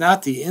that it's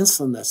not the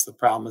insulin that's the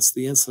problem, it's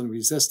the insulin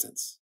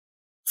resistance.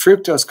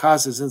 Fructose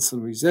causes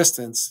insulin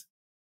resistance,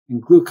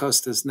 and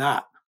glucose does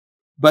not.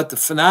 But the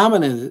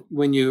phenomenon,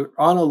 when you're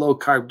on a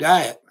low-carb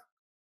diet,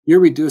 you're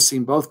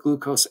reducing both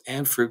glucose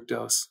and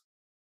fructose,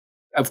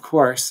 of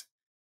course.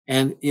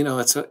 And,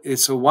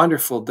 it's a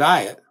wonderful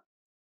diet,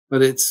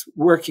 but it's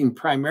working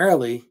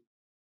primarily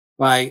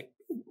by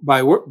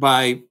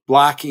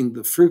blocking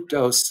the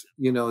fructose,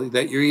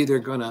 that you're either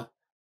going to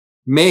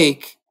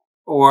make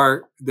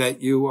or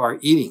that you are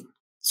eating.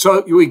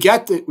 So we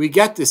get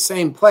the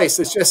same place.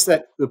 It's just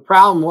that the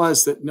problem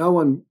was that no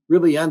one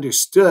really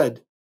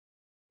understood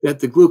that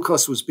the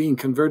glucose was being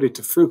converted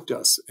to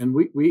fructose. And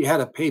we had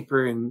a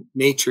paper in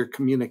Nature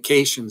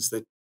Communications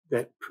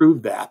that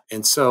proved that.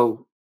 And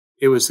so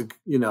it was,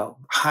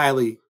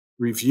 highly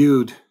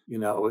reviewed, it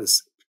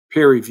was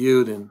peer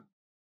reviewed, and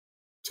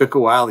took a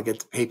while to get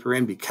the paper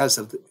in because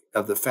of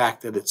of the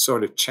fact that it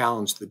sort of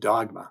challenged the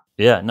dogma.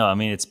 Yeah, no, I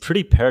mean, it's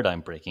pretty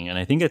paradigm breaking, and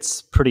I think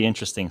it's pretty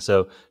interesting.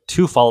 So,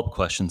 two follow up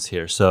questions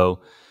here.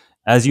 So,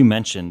 as you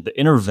mentioned, the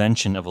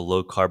intervention of a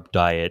low carb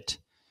diet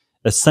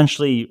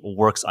essentially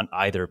works on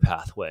either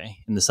pathway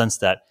in the sense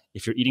that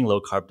if you're eating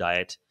low carb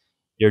diet,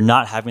 you're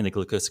not having the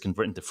glucose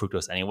convert into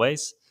fructose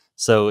anyways.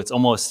 So,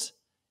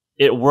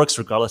 it works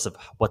regardless of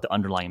what the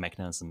underlying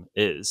mechanism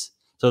is.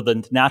 So,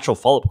 the natural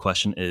follow up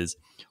question is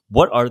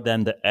what are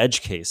then the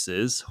edge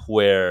cases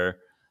where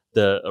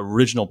the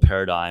original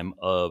paradigm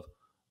of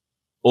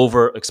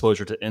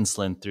overexposure to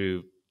insulin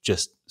through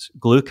just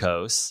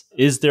glucose,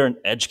 is there an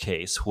edge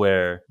case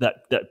where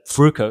that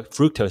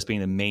fructose being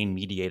the main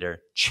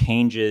mediator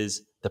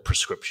changes the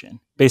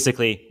prescription?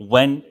 Basically,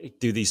 when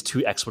do these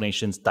two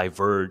explanations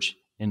diverge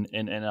in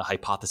a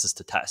hypothesis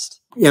to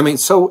test? Yeah, I mean,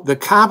 so the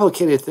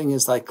complicated thing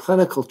is like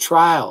clinical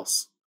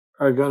trials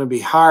are going to be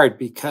hard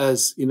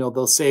because,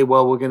 they'll say,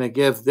 well, we're going to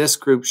give this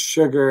group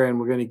sugar and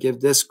we're going to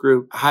give this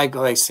group high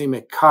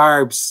glycemic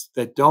carbs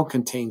that don't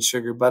contain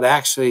sugar, but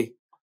actually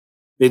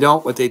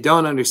what they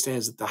don't understand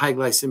is that the high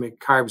glycemic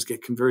carbs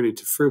get converted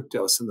to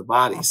fructose in the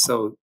body.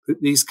 So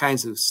these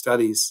kinds of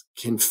studies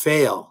can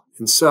fail.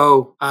 And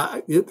so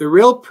the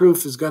real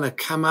proof is going to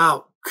come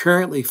out.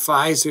 Currently,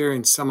 Pfizer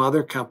and some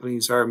other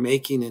companies are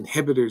making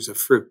inhibitors of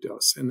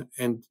fructose.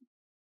 And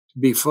to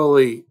be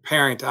fully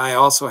apparent, I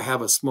also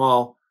have a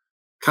small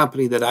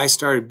company that I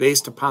started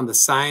based upon the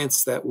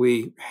science that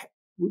we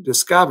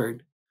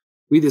discovered.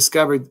 We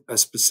discovered a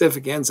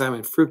specific enzyme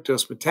in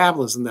fructose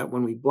metabolism that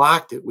when we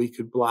blocked it, we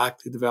could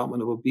block the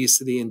development of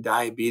obesity and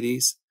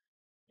diabetes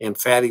and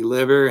fatty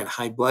liver and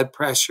high blood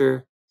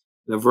pressure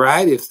and a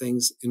variety of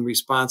things in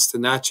response to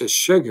not just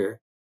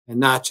sugar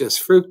and not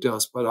just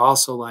fructose, but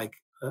also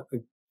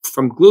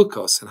from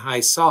glucose and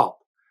high salt.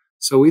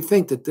 So we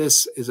think that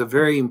this is a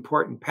very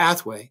important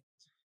pathway.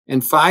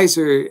 And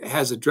Pfizer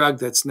has a drug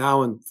that's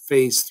now in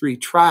phase 3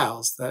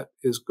 trials that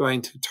is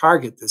going to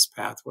target this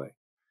pathway.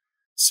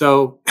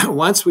 So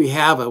once we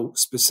have a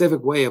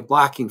specific way of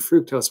blocking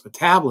fructose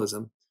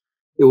metabolism,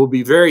 it will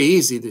be very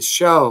easy to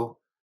show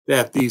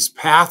that these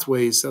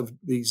pathways of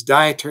these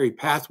dietary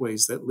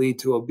pathways that lead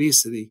to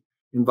obesity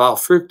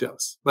involve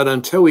fructose. But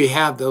until we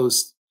have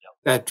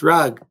that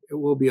drug, it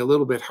will be a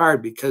little bit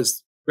hard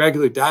because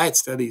regular diet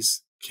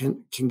studies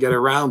can get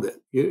around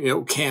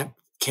it.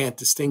 Can't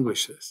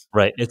distinguish this.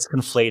 Right. It's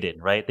conflated,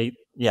 right?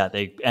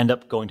 They end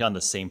up going down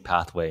the same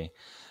pathway.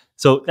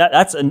 So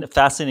that's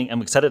fascinating.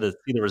 I'm excited to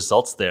see the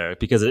results there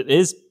because it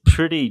is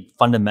pretty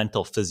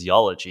fundamental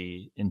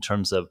physiology in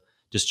terms of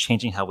just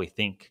changing how we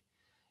think.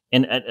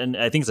 And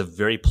I think it's a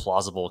very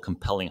plausible,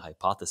 compelling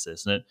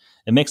hypothesis. And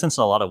it makes sense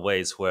in a lot of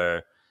ways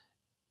where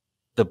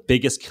the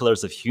biggest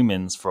killers of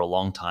humans for a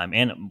long time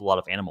and a lot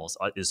of animals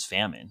is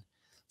famine.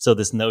 So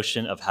this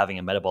notion of having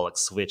a metabolic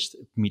switch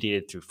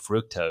mediated through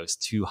fructose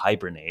to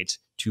hibernate,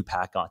 to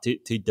pack on,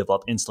 to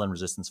develop insulin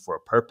resistance for a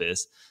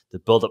purpose, to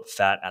build up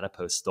fat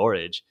adipose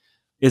storage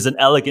is an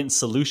elegant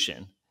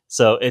solution.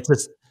 So it's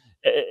just,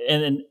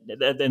 and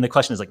the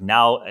question is like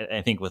now,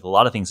 I think with a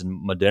lot of things in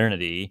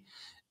modernity,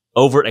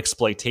 over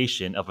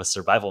exploitation of a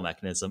survival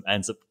mechanism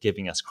ends up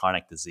giving us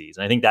chronic disease.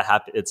 And I think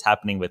that it's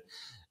happening with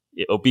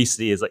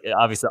obesity is like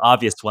obviously the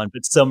obvious one,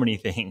 but so many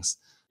things.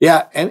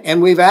 Yeah,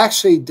 and we've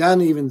actually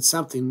done even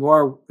something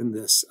more than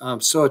this.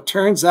 So it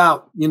turns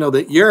out,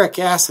 that uric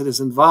acid is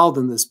involved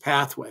in this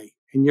pathway,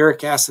 and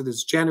uric acid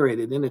is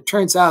generated. And it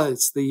turns out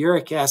it's the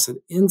uric acid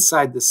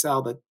inside the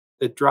cell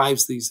that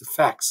drives these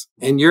effects.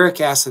 And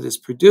uric acid is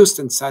produced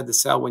inside the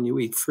cell when you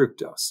eat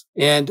fructose.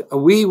 And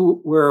we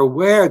were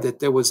aware that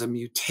there was a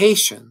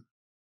mutation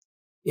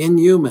in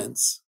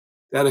humans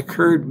that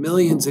occurred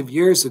millions of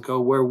years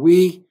ago where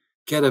we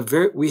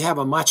have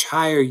a much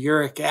higher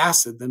uric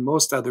acid than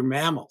most other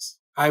mammals.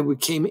 I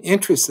became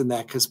interested in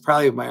that because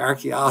probably of my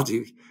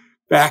archaeology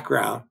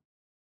background.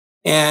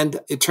 And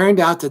it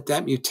turned out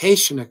that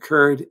mutation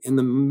occurred in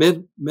the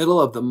middle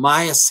of the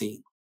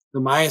Miocene. The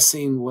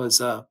Miocene was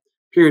a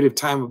period of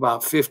time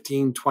about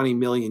 15, 20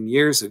 million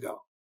years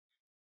ago.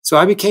 So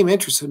I became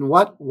interested in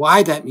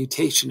why that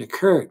mutation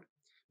occurred,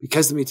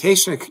 because the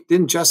mutation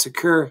didn't just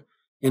occur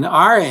in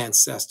our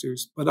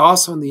ancestors, but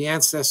also in the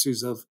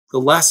ancestors of the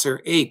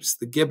lesser apes,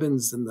 the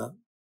gibbons and the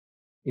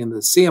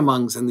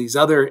siamungs and these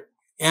other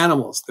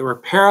animals. There were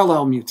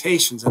parallel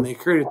mutations and they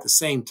occurred at the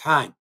same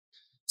time.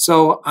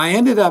 So I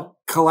ended up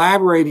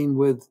collaborating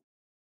with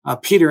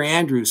Peter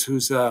Andrews,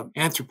 who's an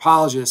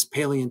anthropologist,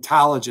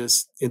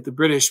 paleontologist at the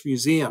British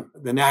Museum,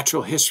 the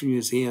Natural History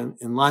Museum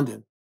in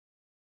London.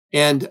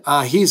 And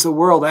he's a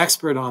world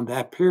expert on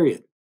that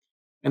period.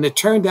 And it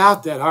turned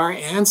out that our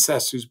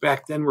ancestors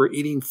back then were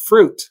eating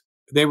fruit.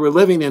 They were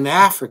living in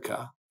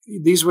Africa.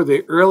 These were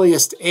the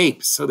earliest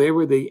apes. So they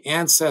were the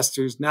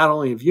ancestors not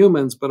only of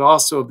humans, but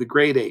also of the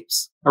great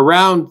apes.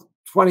 Around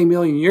 20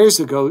 million years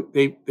ago,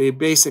 they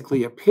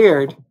basically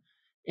appeared.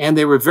 And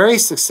they were very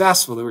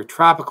successful. They were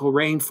tropical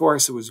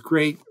rainforests. It was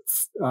great.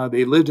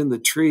 They lived in the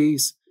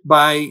trees.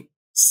 By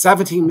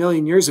 17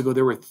 million years ago,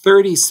 there were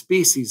 30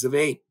 species of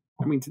ape.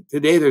 I mean,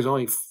 today there's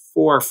only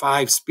 4 or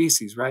 5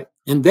 species, right?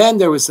 And then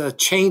there was a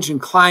change in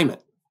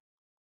climate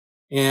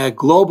and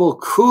global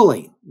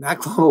cooling, not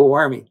global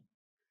warming.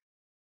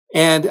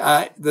 And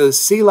the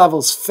sea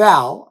levels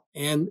fell,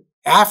 and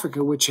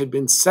Africa, which had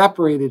been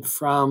separated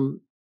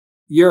from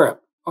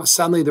Europe,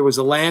 suddenly there was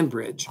a land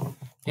bridge,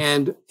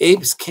 and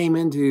apes came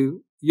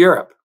into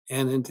Europe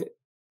and into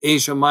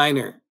Asia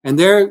Minor. And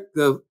there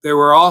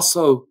were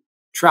also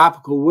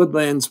tropical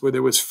woodlands where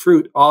there was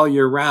fruit all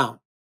year round.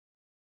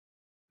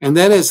 And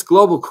then as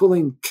global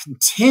cooling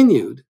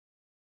continued,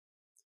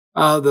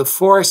 the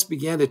forest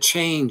began to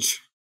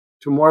change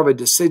to more of a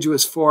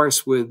deciduous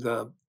forest with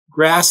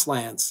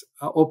grasslands,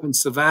 open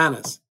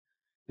savannas.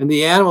 And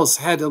the animals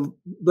had to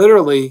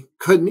literally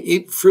couldn't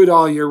eat fruit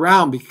all year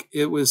round.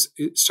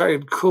 It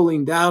started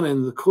cooling down, and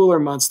in the cooler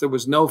months, there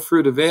was no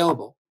fruit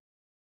available.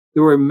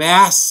 There were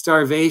mass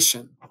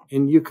starvation,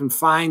 and you can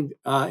find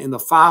in the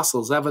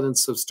fossils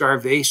evidence of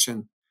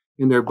starvation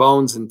in their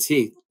bones and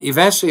teeth.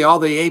 Eventually, all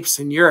the apes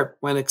in Europe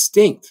went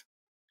extinct.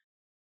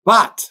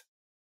 But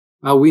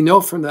we know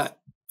from the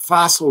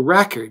fossil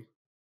record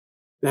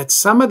that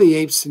some of the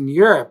apes in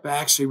Europe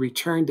actually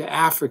returned to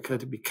Africa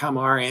to become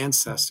our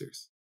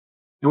ancestors.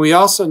 And we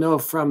also know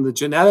from the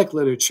genetic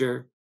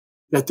literature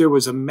that there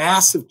was a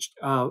massive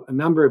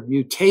number of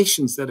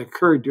mutations that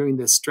occurred during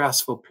this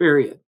stressful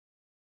period.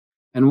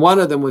 And one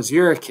of them was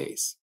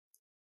uricase.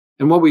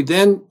 And what we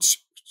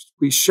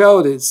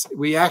showed is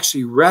we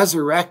actually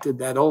resurrected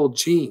that old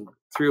gene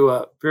through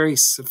a very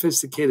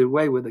sophisticated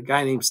way with a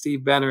guy named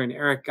Steve Benner and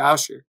Eric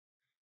Gauscher.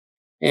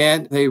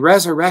 And they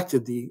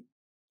resurrected the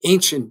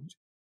ancient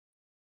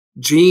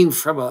gene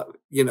from a,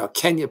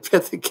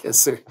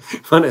 Keniapithecus or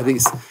one of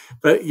these,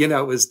 but,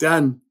 it was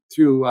done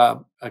through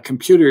a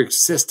computer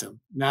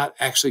system, not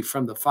actually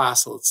from the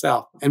fossil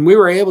itself. And we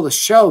were able to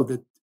show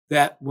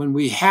that when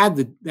we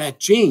had that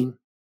gene,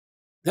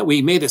 that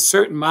we made a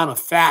certain amount of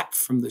fat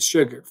from the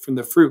sugar, from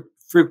the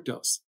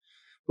fructose.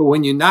 But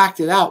when you knocked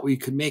it out, we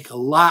could make a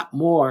lot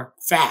more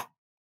fat.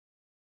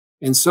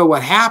 And so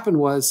what happened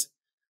was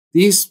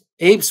these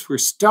apes were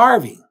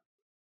starving.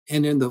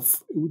 And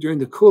during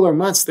the cooler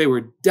months, they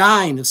were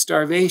dying of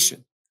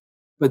starvation.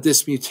 But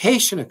this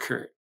mutation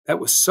occurred that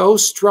was so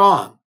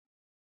strong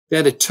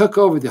that it took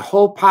over the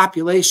whole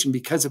population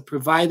because it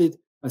provided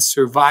a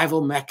survival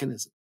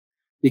mechanism.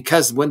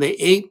 Because when they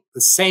ate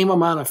the same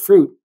amount of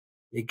fruit,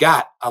 they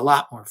got a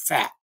lot more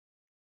fat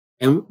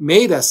and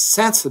made us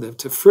sensitive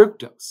to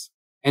fructose.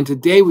 And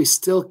today we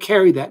still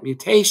carry that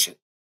mutation.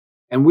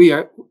 And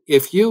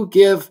if you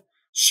give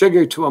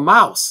sugar to a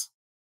mouse,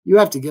 you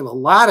have to give a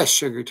lot of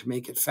sugar to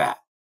make it fat,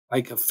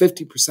 like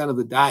 50% of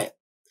the diet.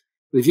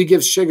 But if you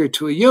give sugar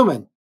to a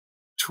human,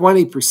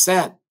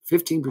 20%,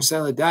 15%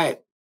 of the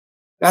diet,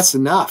 that's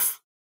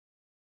enough.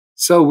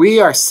 So we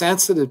are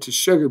sensitive to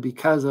sugar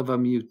because of a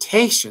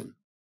mutation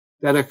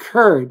that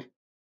occurred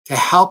to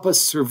help us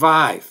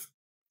survive.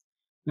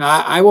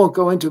 Now, I won't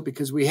go into it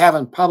because we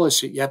haven't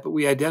published it yet, but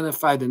we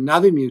identified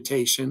another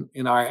mutation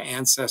in our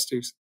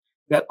ancestors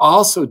that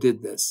also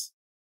did this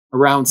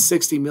around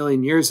 60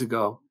 million years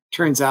ago,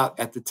 turns out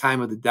at the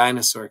time of the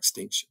dinosaur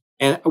extinction.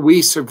 And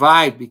we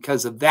survived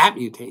because of that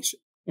mutation.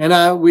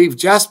 And we've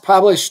just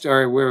published,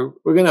 or we're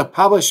going to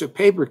publish a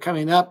paper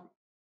coming up.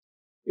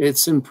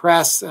 It's in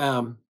press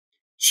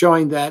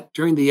showing that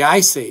during the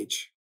Ice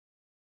Age,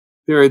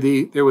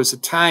 there was a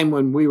time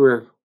when we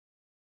were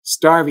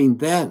starving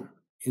then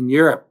in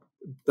Europe.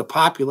 The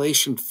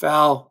population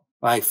fell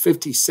by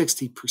 50,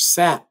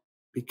 60%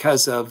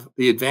 because of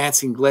the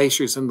advancing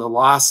glaciers and the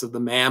loss of the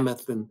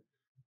mammoth and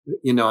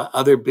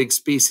other big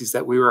species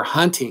that we were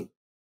hunting.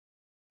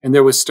 And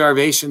there was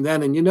starvation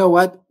then. And you know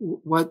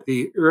what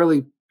the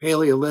early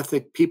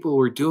Paleolithic people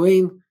were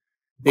doing?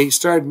 They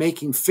started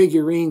making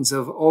figurines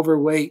of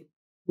overweight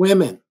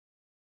women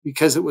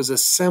because it was a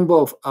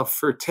symbol of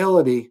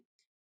fertility.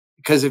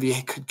 Because if you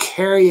could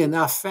carry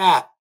enough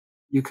fat,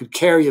 you could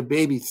carry a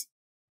baby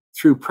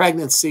through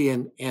pregnancy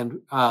and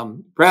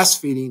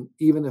breastfeeding,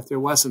 even if there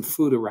wasn't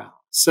food around.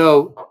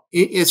 So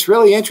it's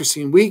really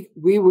interesting. We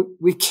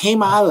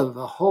came out of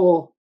a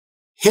whole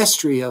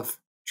history of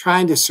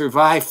trying to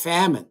survive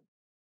famine,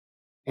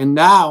 and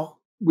now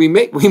we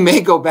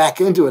may go back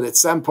into it at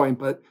some point.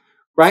 But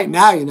right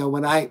now,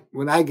 when I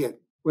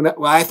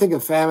think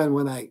of famine,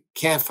 when I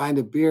can't find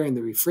a beer in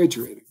the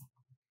refrigerator.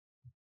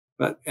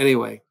 But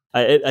anyway,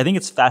 I think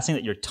it's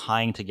fascinating that you're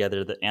tying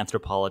together the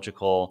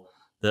anthropological,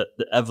 the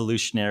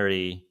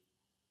evolutionary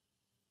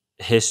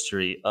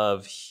history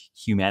of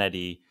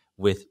humanity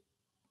with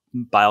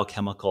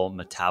biochemical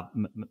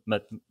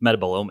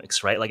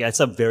metabolomics, right? Like, it's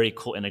a very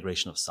cool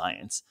integration of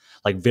science.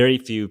 Like, very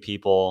few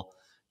people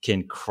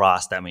can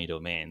cross that many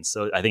domains.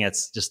 So I think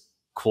it's just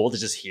cool to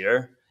just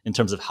hear in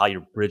terms of how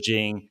you're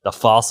bridging the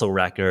fossil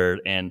record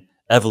and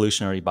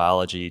evolutionary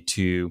biology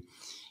to,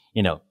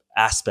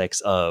 aspects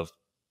of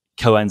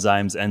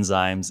coenzymes,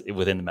 enzymes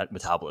within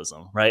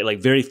metabolism, right? Like,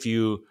 very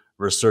few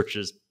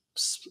researchers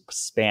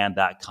span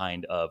that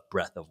kind of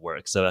breadth of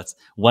work. So that's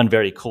one,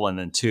 very cool. And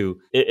then two,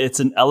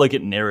 it's an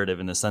elegant narrative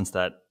in the sense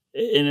that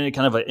in a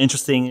kind of an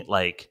interesting,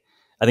 like,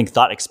 I think,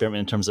 thought experiment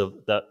in terms of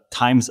the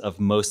times of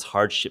most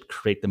hardship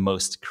create the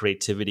most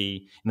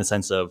creativity, in the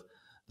sense of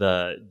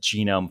the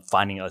genome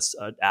finding us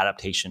an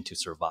adaptation to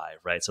survive,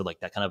 right? So like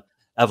that kind of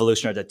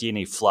evolutionary, that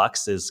DNA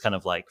flux is kind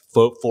of like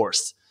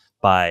forced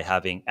by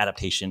having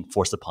adaptation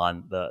forced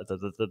upon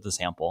the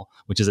sample,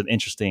 which is an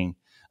interesting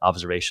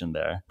observation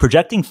there.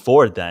 Projecting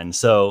forward then,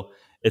 so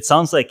it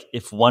sounds like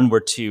if one were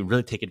to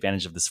really take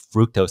advantage of this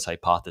fructose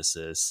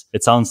hypothesis,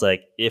 it sounds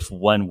like if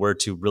one were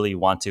to really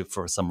want to,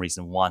 for some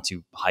reason, want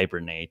to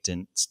hibernate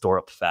and store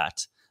up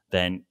fat,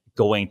 then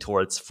going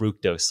towards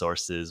fructose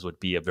sources would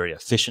be a very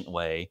efficient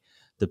way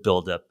to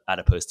build up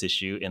adipose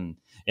tissue in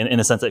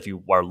a sense that if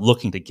you are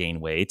looking to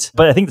gain weight.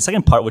 But I think the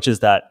second part, which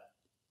is that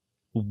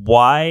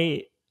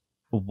why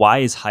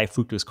is high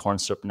fructose corn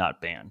syrup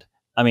not banned?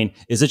 I mean,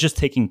 is it just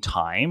taking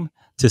time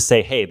to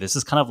say, hey, this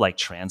is kind of like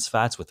trans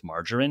fats with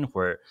margarine,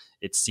 where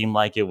it seemed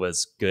like it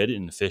was good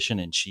and efficient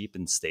and cheap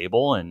and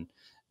stable, and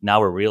now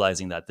we're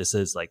realizing that this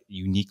is like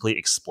uniquely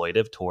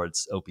exploitive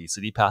towards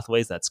obesity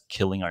pathways that's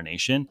killing our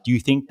nation? Do you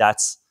think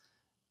that's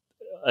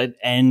an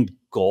end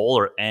goal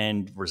or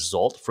end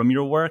result from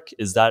your work?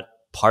 Is that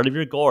part of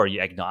your goal? Are you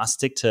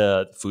agnostic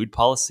to food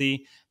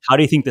policy? How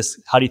do you think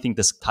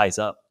this ties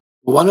up?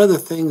 One of the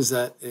things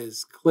that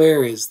is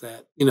clear is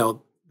that,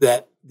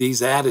 that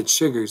these added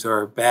sugars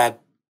are a bad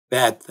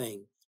thing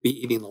to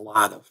be eating a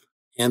lot of.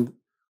 And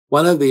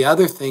one of the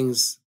other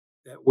things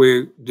that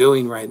we're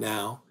doing right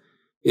now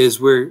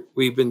is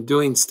we've been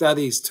doing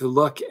studies to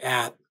look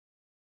at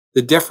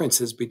the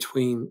differences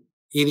between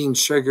eating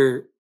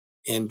sugar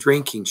and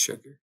drinking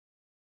sugar.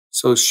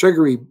 So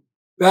sugary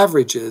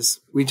beverages,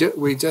 we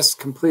just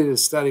completed a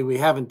study. We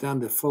haven't done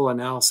the full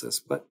analysis,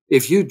 but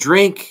if you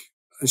drink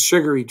a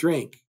sugary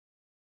drink,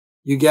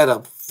 you get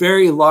a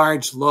very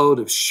large load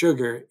of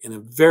sugar in a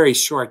very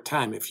short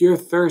time. If you're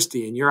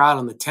thirsty and you're out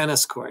on the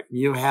tennis court and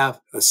you have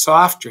a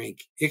soft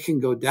drink, it can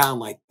go down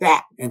like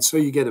that. And so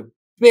you get a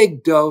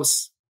big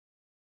dose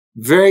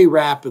very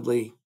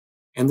rapidly.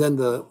 And then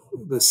the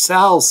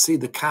cells see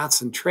the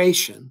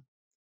concentration,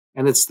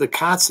 and it's the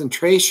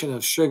concentration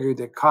of sugar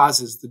that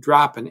causes the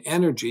drop in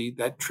energy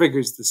that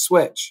triggers the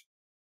switch.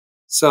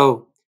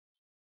 So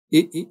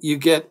you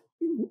get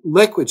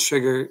liquid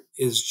sugar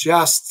is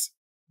just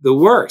the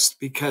worst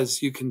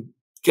because you can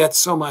get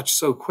so much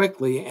so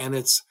quickly, and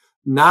it's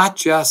not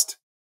just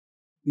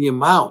the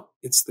amount,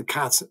 it's the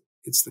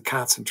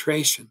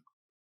concentration.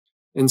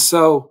 And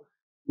so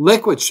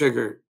liquid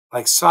sugar,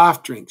 like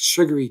soft drinks,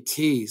 sugary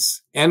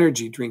teas,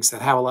 energy drinks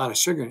that have a lot of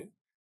sugar in it,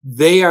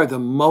 they are the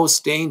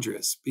most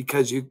dangerous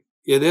because it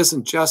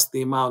isn't just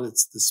the amount,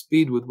 it's the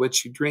speed with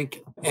which you drink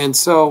it. And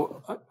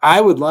so I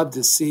would love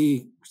to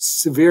see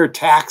severe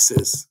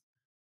taxes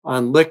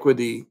on liquid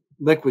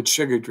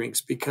sugar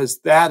drinks, because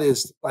that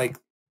is like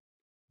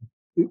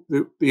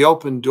the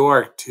open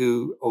door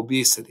to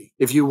obesity.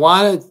 If you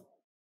wanted,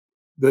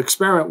 the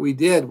experiment we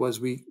did was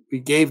we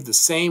gave the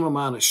same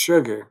amount of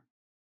sugar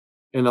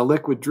in a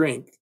liquid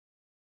drink,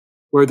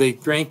 where they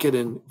drank it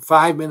in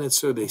 5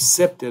 minutes or they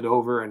sipped it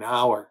over an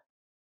hour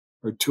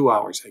or 2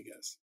 hours, I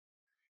guess.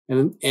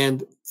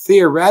 And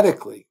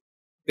theoretically,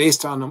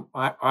 based on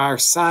our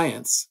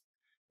science,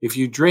 if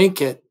you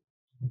drink it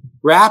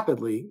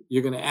rapidly,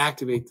 you're going to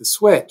activate the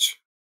switch.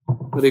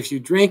 But if you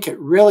drink it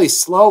really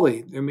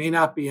slowly, there may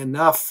not be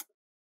enough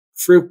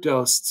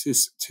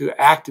fructose to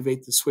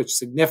activate the switch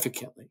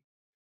significantly.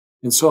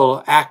 And so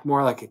it'll act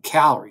more like a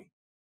calorie.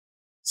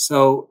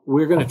 So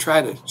we're going to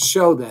try to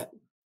show that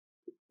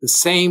the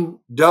same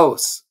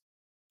dose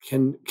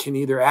can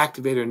either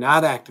activate or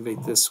not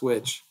activate this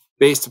switch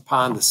based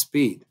upon the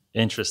speed.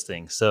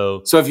 Interesting.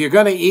 So if you're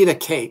going to eat a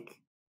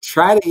cake,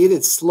 try to eat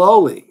it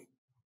slowly.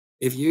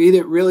 If you eat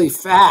it really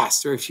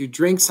fast, or if you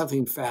drink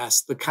something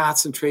fast, the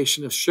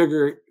concentration of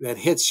sugar that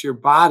hits your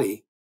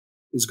body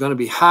is going to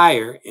be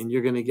higher, and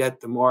you're going to get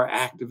the more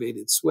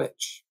activated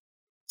switch.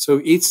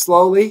 So eat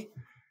slowly.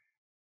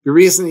 The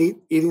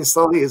reason eating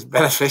slowly is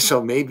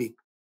beneficial, maybe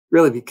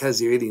really because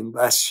you're eating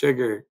less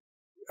sugar,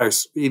 or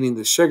eating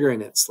the sugar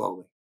in it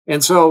slowly.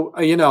 And so,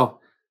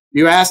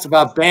 you asked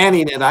about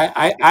banning it.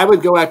 I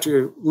would go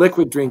after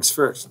liquid drinks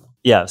first.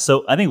 Yeah.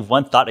 So I think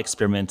one thought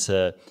experiment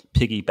to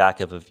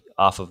piggyback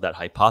off of that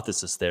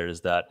hypothesis there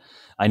is that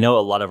I know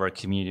a lot of our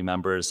community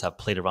members have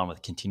played around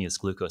with continuous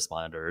glucose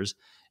monitors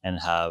and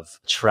have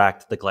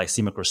tracked the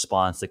glycemic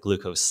response, the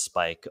glucose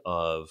spike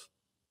of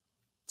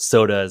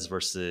sodas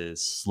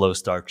versus slow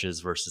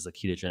starches versus a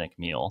ketogenic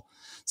meal.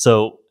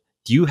 So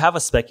do you have a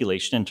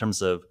speculation in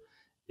terms of,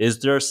 is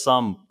there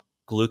some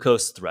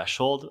glucose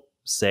threshold,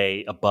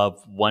 say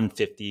above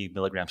 150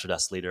 milligrams per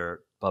deciliter,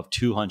 above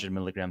 200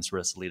 milligrams per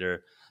deciliter,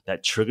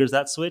 that triggers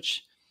that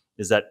switch?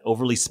 Is that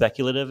overly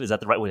speculative? Is that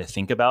the right way to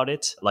think about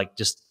it? Like,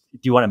 just, do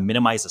you want to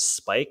minimize a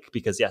spike?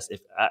 Because yes, if,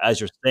 as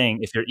you're saying,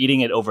 if you're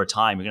eating it over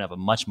time, you're going to have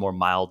a much more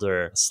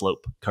milder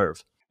slope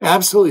curve.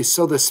 Absolutely.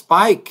 So the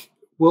spike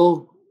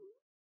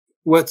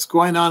what's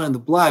going on in the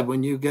blood,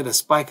 when you get a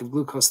spike of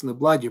glucose in the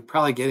blood, you're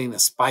probably getting a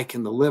spike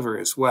in the liver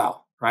as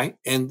well, right?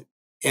 And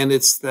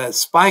it's the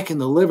spike in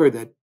the liver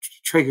that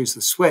triggers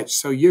the switch.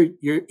 So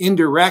you're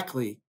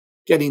indirectly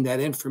getting that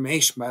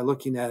information by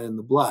looking at it in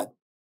the blood.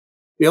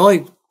 The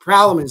only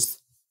problem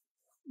is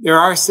there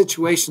are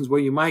situations where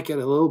you might get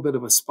a little bit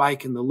of a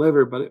spike in the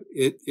liver, but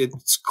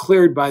it's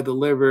cleared by the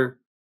liver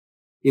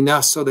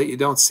enough so that you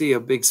don't see a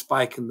big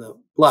spike in the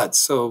blood.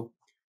 So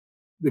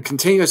the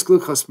continuous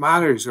glucose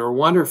monitors are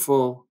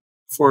wonderful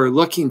for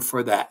looking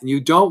for that. And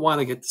you don't want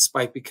to get the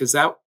spike because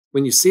that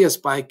when you see a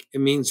spike, it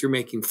means you're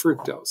making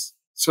fructose.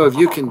 So if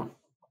you can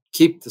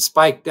keep the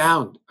spike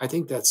down, I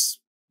think that's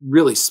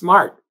really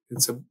smart.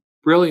 It's a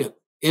brilliant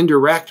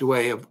indirect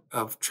way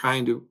of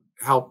trying to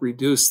help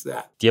reduce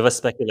that. Do you have a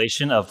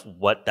speculation of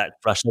what that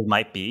threshold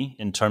might be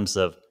in terms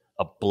of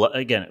a blood?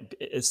 Again,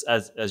 it's,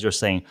 as you're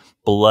saying,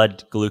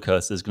 blood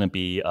glucose is going to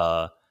be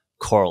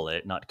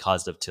correlate, not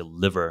causative to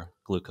liver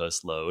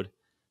glucose load.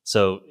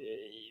 So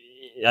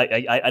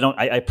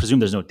I presume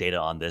there's no data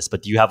on this,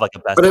 but do you have like a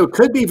best? But it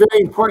could be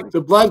very important.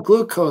 The blood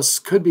glucose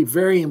could be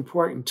very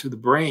important to the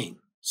brain.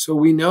 So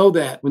we know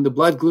that when the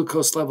blood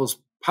glucose levels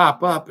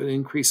pop up, it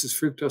increases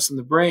fructose in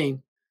the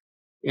brain.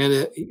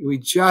 And we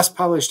just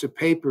published a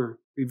paper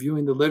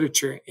reviewing the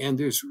literature, and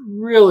there's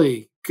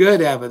really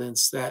good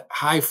evidence that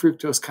high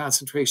fructose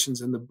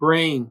concentrations in the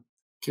brain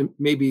can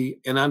maybe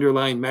an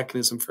underlying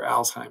mechanism for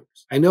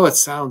Alzheimer's. I know it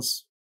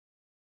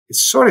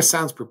sort of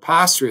sounds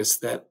preposterous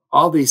that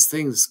all these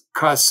things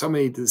cause so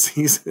many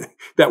diseases,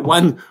 that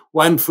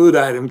one food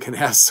item can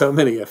have so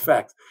many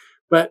effects.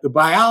 But the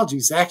biology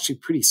is actually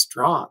pretty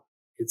strong.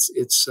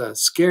 It's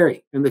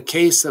scary. In the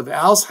case of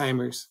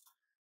Alzheimer's,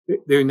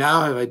 they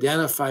now have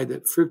identified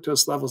that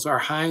fructose levels are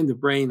high in the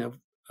brain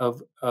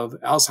of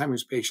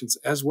Alzheimer's patients,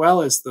 as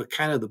well as the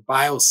kind of the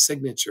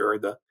biosignature or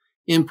the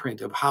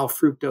imprint of how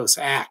fructose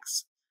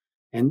acts.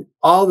 And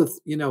all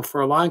the,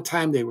 for a long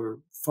time, they were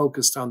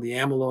focused on the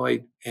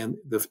amyloid and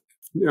the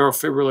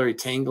neurofibrillary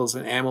tangles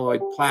and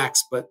amyloid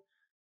plaques. But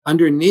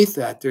underneath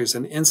that, there's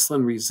an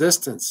insulin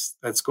resistance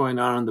that's going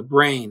on in the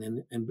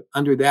brain. And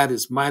under that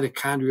is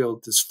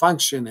mitochondrial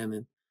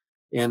dysfunction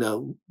and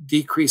a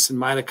decrease in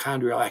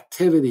mitochondrial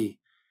activity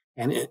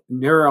and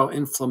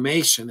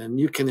neuroinflammation. And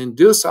you can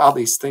induce all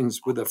these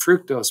things with a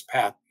fructose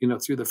path,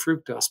 through the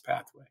fructose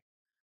pathway.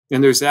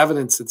 And there's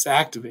evidence it's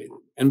activated.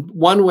 And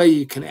one way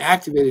you can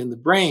activate it in the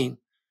brain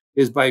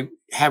is by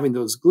having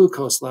those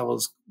glucose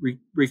levels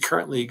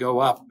recurrently go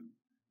up.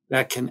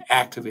 That can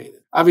activate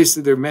it.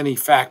 Obviously, there are many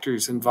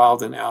factors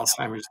involved in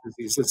Alzheimer's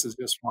disease. This is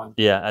just one.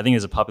 Yeah, I think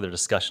there's a popular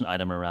discussion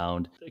item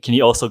around, can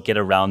you also get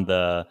around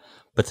the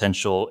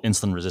potential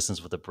insulin resistance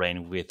with the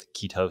brain with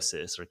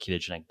ketosis or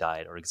ketogenic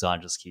diet or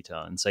exogenous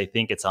ketones? So I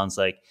think it sounds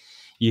like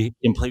you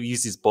can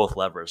use these both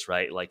levers,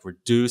 right? Like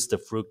reduce the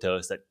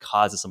fructose that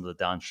causes some of the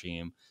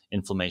downstream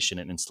inflammation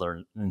and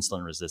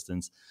insulin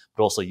resistance,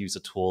 but also use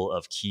a tool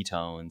of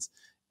ketones,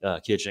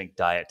 ketogenic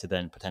diet to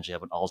then potentially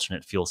have an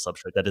alternate fuel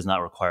substrate that does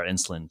not require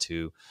insulin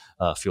to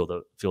fuel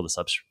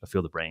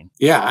the brain.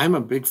 Yeah, I'm a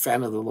big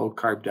fan of the low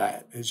carb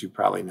diet, as you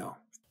probably know.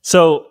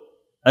 So,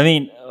 I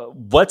mean,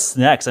 what's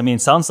next? I mean,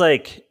 it sounds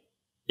like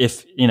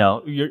if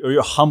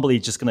you're humbly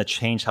just going to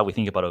change how we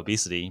think about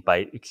obesity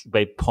by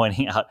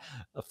pointing out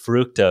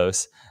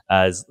fructose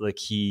as the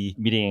key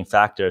mediating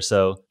factor.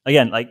 So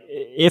again, like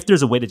if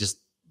there's a way to just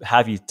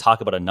have you talk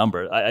about a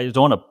number, I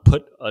don't want to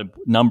put a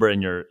number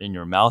in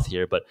your mouth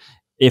here, but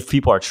if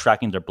people are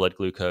tracking their blood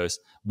glucose,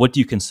 what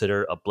do you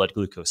consider a blood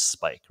glucose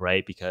spike,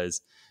 right?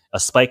 Because a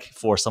spike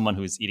for someone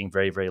who's eating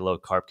very, very low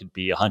carb could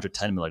be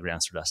 110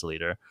 milligrams per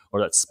deciliter, or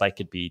that spike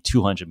could be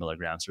 200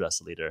 milligrams per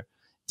deciliter.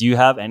 Do you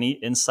have any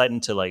insight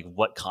into like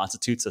what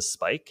constitutes a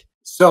spike?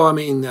 So, I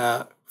mean,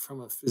 from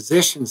a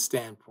physician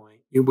standpoint,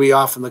 we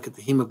often look at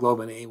the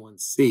hemoglobin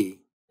A1C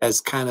as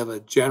kind of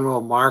a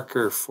general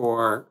marker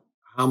for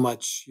how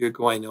much you're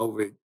going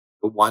over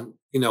the one.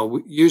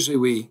 Usually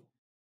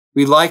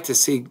we like to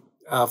see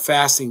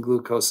fasting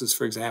glucoses,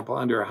 for example,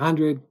 under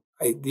 100,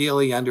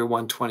 ideally under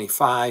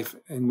 125.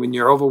 And when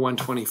you're over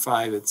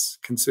 125, it's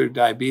considered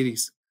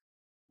diabetes.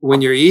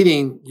 When you're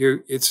eating,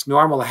 it's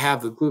normal to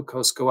have the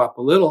glucose go up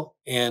a little.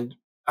 And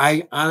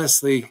I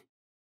honestly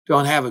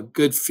don't have a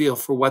good feel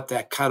for what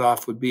that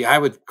cutoff would be. I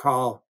would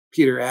call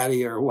Peter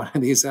Attia or one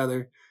of these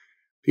other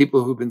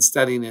people who've been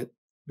studying it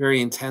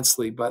very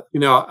intensely. But,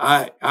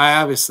 I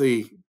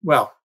obviously,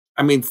 well,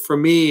 I mean, for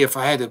me, if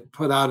I had to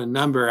put out a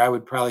number, I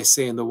would probably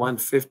say in the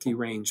 150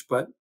 range,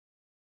 but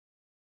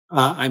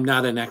I'm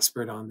not an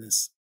expert on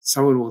this.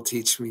 Someone will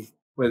teach me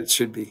what it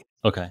should be.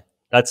 Okay.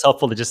 That's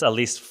helpful to just at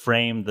least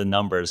frame the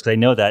numbers, because I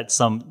know that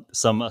some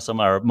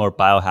are more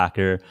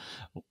biohacker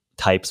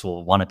types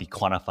will want to be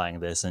quantifying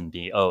this and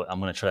be, I'm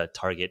going to try to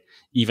target,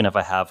 even if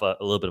I have a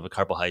little bit of a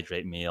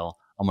carbohydrate meal,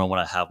 I'm going to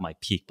want to have my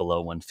peak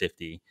below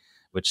 150,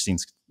 which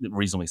seems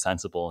reasonably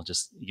sensible,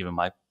 just given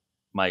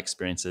my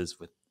experiences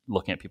with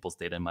looking at people's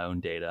data and my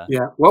own data.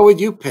 Yeah. What would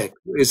you pick?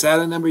 Is that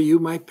a number you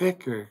might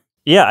pick? Or?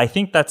 Yeah, I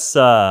think that's,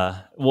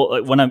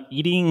 when I'm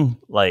eating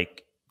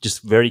like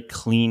just very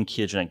clean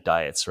ketogenic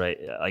diets, right?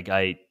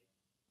 Like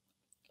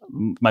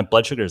my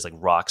blood sugar is like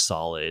rock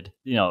solid,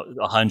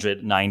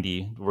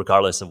 190,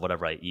 regardless of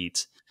whatever I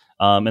eat.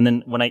 And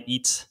then when I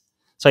eat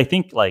So I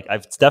think like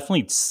I've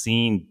definitely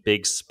seen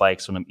big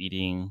spikes when I'm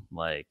eating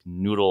like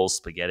noodles,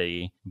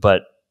 spaghetti,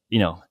 but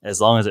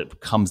as long as it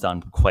comes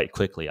down quite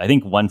quickly, I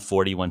think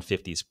 140,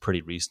 150 is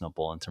pretty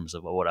reasonable in terms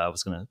of what I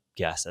was going to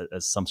guess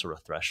as some sort of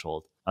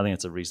threshold. I think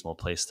it's a reasonable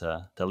place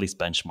to at least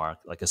benchmark,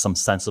 like some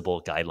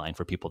sensible guideline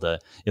for people to,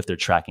 if they're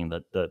tracking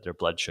their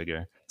blood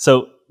sugar.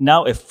 So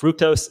now if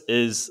fructose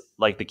is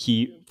like the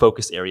key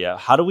focus area,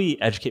 how do we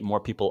educate more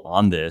people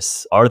on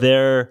this? Are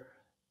there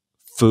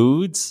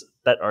foods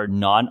that are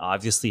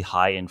non-obviously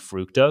high in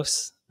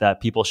fructose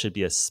that people should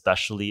be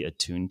especially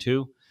attuned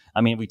to? I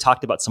mean, we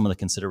talked about some of the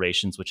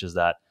considerations, which is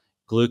that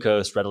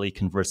glucose readily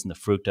converts into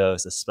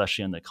fructose,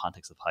 especially in the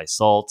context of high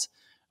salt.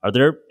 Are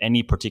there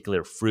any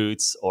particular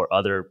fruits or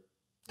other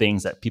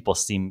things that people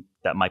seem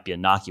that might be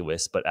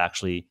innocuous, but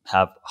actually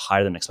have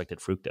higher than expected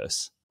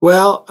fructose?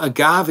 Well,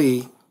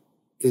 agave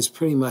is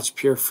pretty much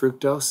pure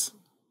fructose.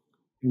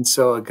 And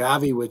so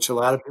agave, which a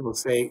lot of people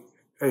say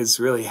is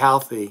really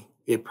healthy,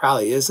 it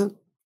probably isn't.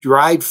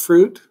 Dried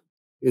fruit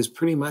is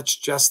pretty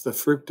much just the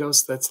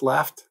fructose that's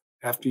left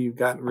after you've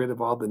gotten rid of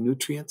all the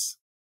nutrients.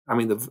 I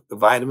mean, the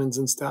vitamins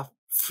and stuff.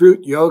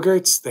 Fruit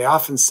yogurts, they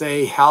often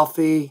say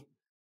healthy,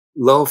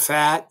 low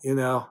fat,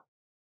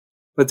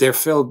 but they're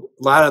filled,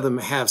 a lot of them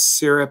have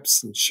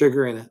syrups and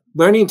sugar in it.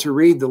 Learning to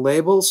read the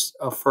labels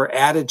for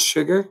added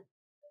sugar,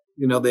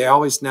 they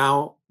always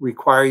now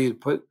require you to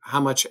put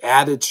how much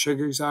added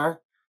sugars are.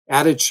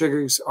 Added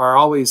sugars are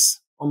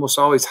almost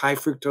always high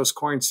fructose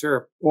corn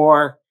syrup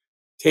or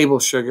table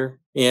sugar.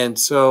 And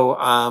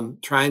so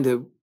trying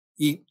to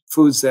eat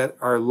foods that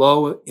are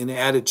low in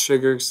added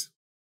sugars.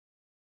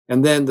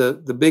 And then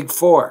the big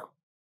four,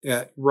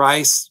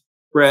 rice,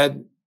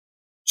 bread,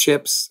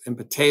 chips, and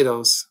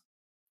potatoes,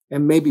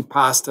 and maybe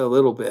pasta a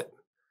little bit.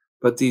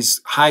 But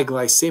these high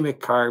glycemic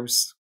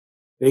carbs,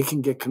 they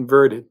can get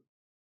converted.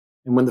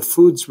 And when the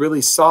food's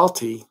really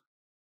salty,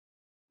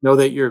 know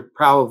that you're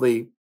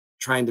probably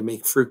trying to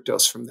make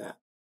fructose from that.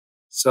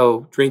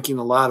 So drinking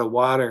a lot of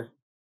water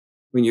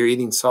when you're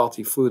eating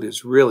salty food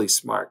is really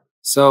smart.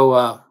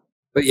 So,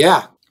 but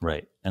yeah.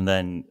 Right. And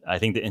then I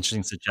think the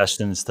interesting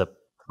suggestion is to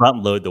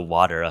front load the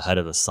water ahead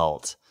of the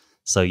salt,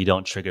 so you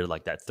don't trigger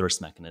like that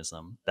thirst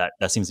mechanism.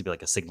 That seems to be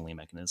like a signaling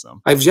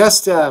mechanism. I've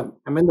just,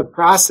 I'm in the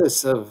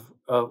process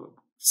I'm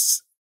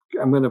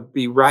going to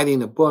be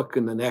writing a book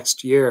in the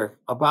next year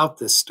about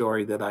this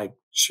story that I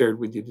shared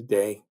with you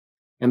today.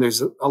 And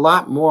there's a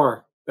lot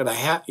more that I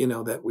have,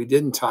 that we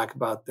didn't talk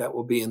about that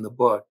will be in the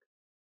book.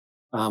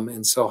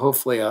 And so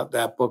hopefully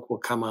that book will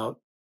come out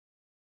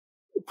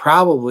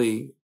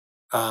probably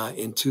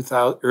in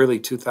early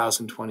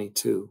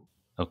 2022.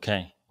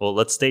 Okay. Well,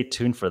 let's stay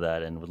tuned for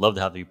that, and would love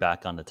to have you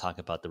back on to talk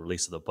about the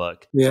release of the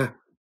book. Yeah,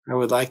 I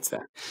would like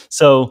that.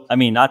 So, I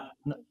mean,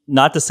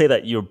 not to say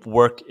that your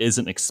work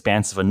isn't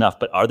expansive enough,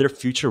 but are there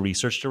future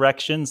research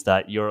directions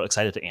that you're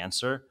excited to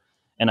answer?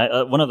 And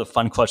one of the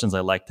fun questions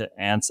I like to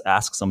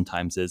ask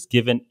sometimes is,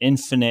 given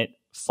infinite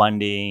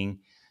funding,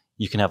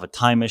 you can have a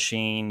time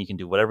machine, you can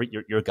do whatever,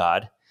 you're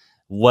God.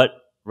 What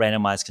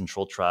randomized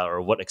control trial or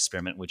what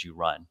experiment would you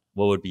run?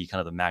 What would be kind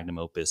of the magnum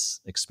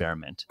opus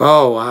experiment?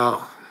 Oh,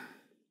 wow.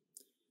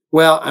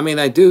 Well, I mean,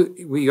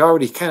 we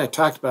already kind of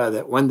talked about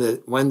that when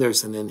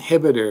there's an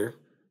inhibitor,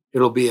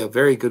 it'll be a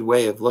very good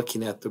way of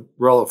looking at the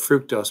role of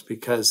fructose,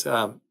 because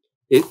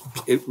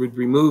it would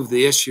remove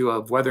the issue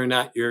of whether or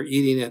not you're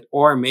eating it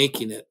or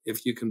making it.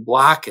 If you can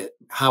block it,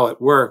 how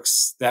it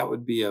works, that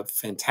would be a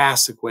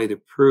fantastic way to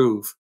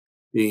prove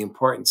the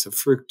importance of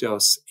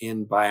fructose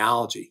in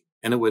biology.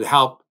 And it would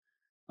help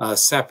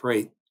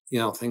separate,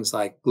 things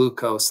like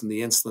glucose and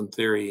the insulin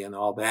theory and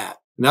all that.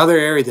 Another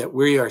area that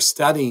we are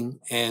studying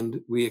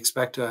and we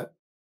expect to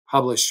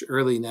publish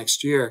early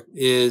next year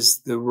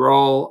is the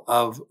role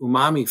of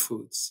umami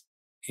foods.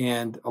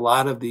 And a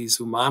lot of these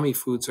umami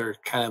foods are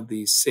kind of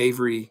these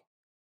savory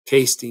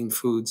tasting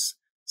foods.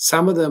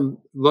 Some of them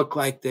look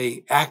like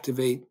they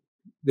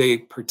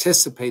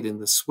participate in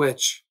the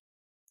switch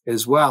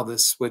as well,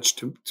 this switch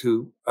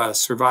to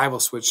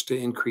survival switch to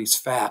increase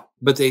fat.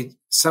 But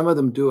some of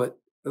them do it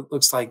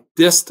looks like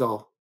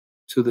distal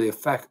to the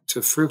effect to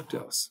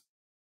fructose.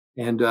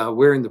 And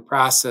we're in the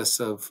process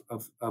of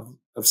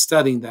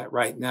studying that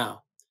right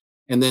now,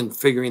 and then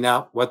figuring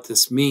out what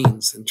this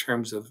means in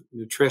terms of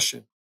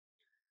nutrition.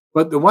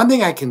 But the one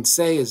thing I can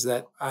say is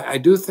that I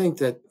do think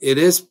that it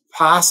is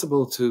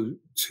possible to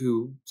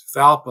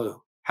develop a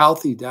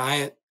healthy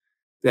diet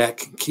that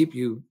can keep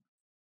you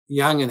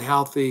young and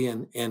healthy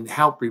and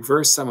help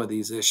reverse some of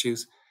these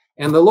issues.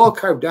 And the low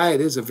carb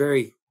diet is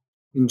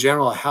in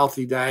general, a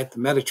healthy diet. The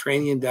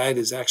Mediterranean diet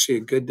is actually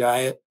a good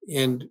diet.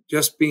 And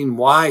just being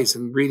wise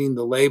and reading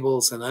the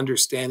labels and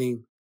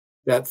understanding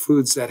that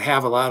foods that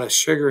have a lot of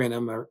sugar in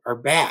them are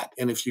bad.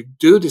 And if you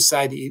do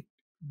decide to eat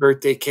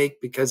birthday cake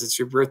because it's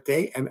your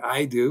birthday, and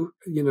I do,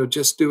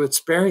 just do it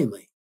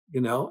sparingly.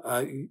 You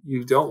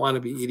don't want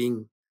to be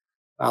eating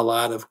a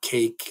lot of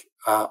cake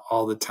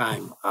all the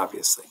time,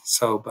 obviously.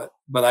 So,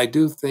 but I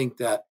do think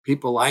that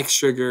people like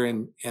sugar,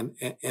 and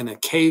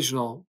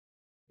occasional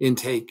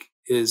intake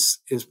is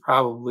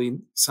probably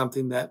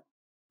something that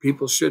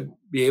people should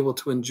be able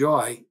to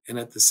enjoy and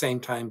at the same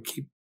time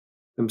keep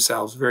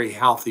themselves very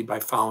healthy by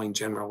following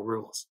general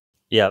rules.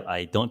 Yeah,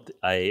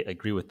 I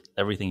agree with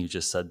everything you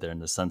just said there in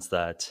the sense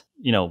that,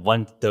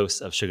 one dose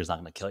of sugar is not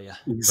going to kill you, right?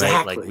 Like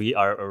Exactly. we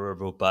are a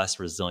robust,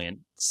 resilient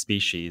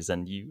species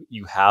and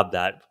you have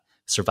that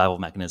survival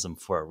mechanism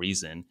for a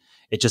reason.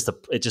 It's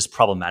just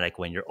problematic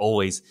when you're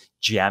always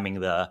jamming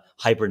the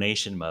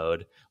hibernation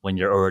mode when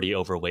you're already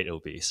overweight,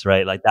 obese,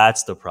 right? Like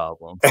that's the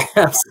problem.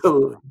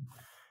 Absolutely.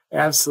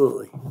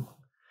 Absolutely.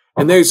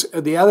 And there's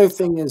the other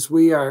thing is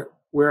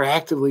we're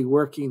actively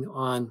working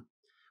on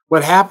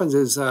what happens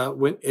is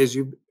when as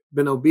you've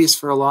been obese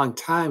for a long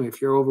time,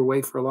 if you're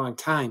overweight for a long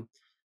time,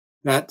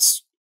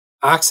 that's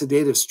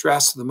oxidative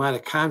stress of the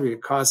mitochondria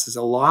causes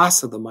a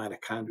loss of the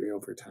mitochondria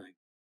over time.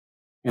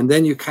 And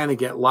then you kind of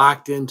get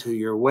locked into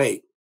your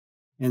weight.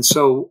 And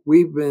so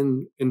we've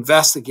been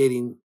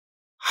investigating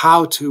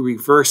how to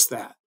reverse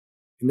that.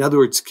 In other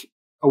words,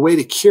 a way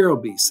to cure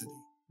obesity,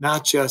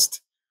 not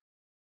just,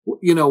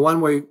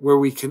 one way where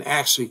we can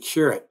actually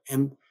cure it.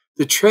 And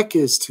the trick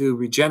is to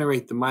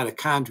regenerate the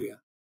mitochondria.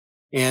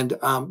 And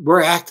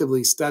we're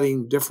actively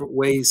studying different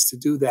ways to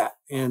do that.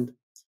 And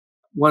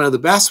one of the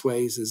best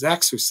ways is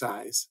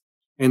exercise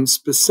and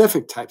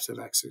specific types of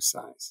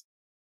exercise.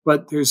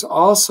 But there's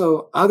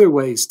also other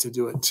ways to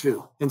do it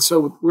too. And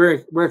so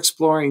we're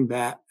exploring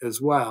that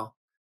as well,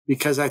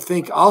 because I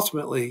think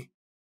ultimately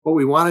what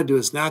we want to do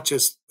is not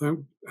just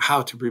learn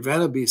how to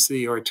prevent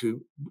obesity or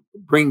to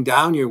bring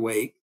down your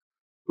weight,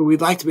 but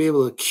we'd like to be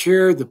able to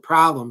cure the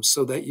problem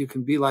so that you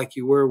can be like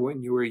you were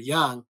when you were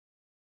young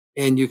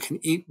and you can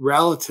eat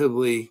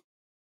relatively,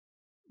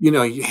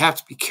 you have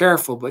to be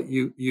careful, but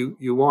you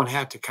won't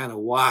have to kind of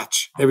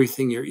watch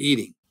everything you're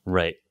eating.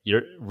 Right.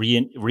 You're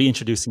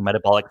reintroducing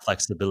metabolic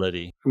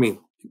flexibility. I mean,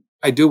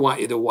 I do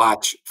want you to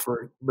watch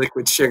for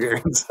liquid sugar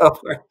and so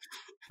forth.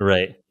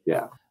 Right.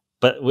 Yeah,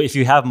 But if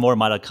you have more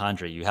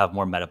mitochondria, you have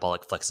more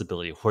metabolic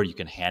flexibility where you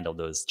can handle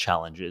those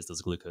challenges,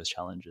 those glucose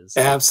challenges.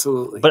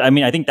 absolutely. But I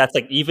mean, I think that's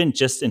like even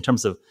just in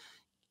terms of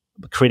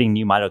creating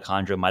new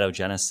mitochondria,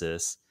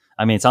 mitogenesis.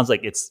 I mean, it sounds like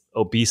it's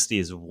obesity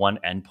is one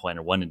endpoint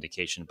or one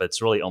indication, but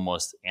it's really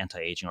almost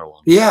anti-aging or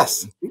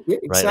Yes,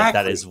 longevity, right? Like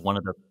that is exactly. one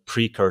of the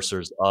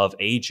precursors of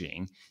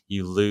aging.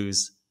 You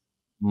lose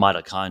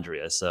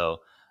mitochondria. So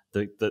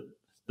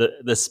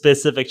the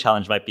specific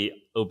challenge might be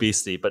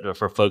obesity, but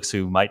for folks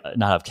who might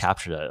not have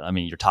captured it, I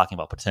mean, you're talking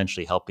about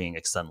potentially helping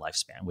extend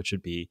lifespan, which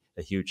would be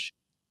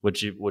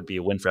would be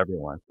a win for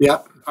everyone.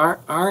 Yep.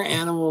 Our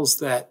animals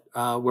that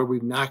where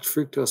we've knocked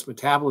fructose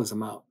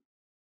metabolism out,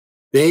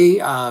 they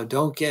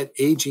don't get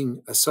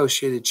aging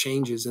associated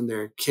changes in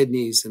their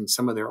kidneys and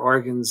some of their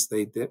organs.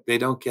 They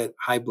don't get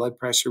high blood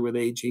pressure with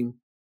aging.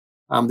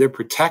 They're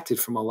protected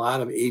from a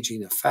lot of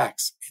aging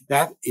effects.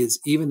 That is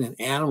even in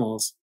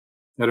animals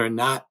that are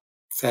not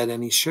fed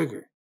any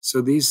sugar.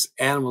 So these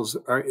animals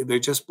they're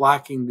just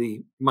blocking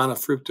the amount of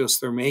fructose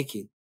they're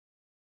making.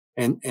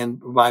 And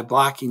by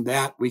blocking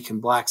that, we can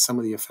block some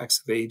of the effects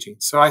of aging.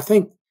 So I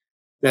think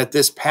that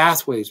this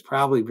pathway is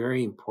probably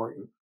very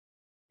important.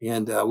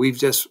 And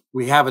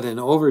we have it in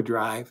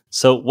overdrive.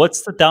 So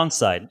what's the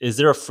downside? Is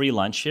there a free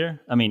lunch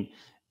here? I mean,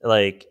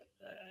 like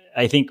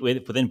I think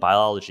within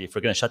biology, if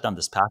we're going to shut down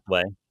this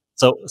pathway,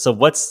 so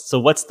what's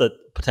the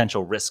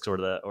potential risks or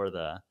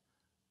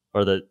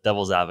the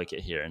devil's advocate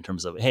here in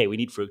terms of, hey, we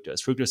need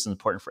fructose. Fructose is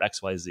important for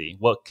XYZ.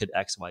 What could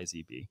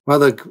XYZ be? Well,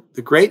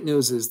 the great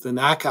news is the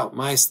knockout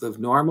mice live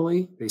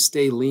normally, they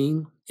stay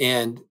lean,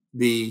 and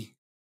the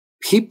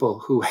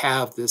people who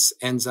have this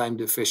enzyme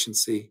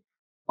deficiency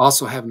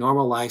also have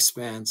normal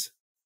lifespans.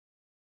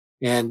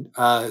 And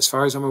as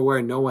far as I'm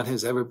aware, no one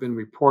has ever been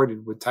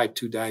reported with type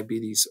 2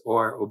 diabetes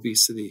or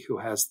obesity who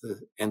has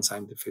the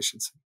enzyme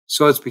deficiency.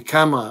 So it's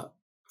become a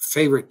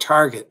favorite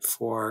target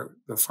for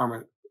the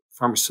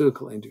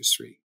pharmaceutical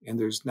industry. And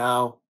there's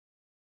now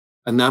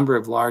a number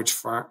of large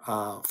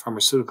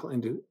pharmaceutical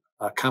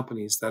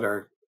companies that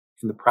are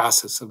in the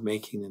process of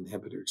making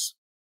inhibitors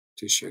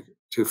to sugar,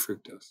 to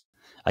fructose.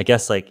 I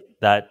guess like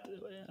that,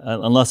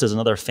 unless there's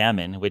another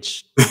famine,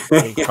 which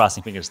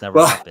crossing fingers never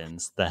Well,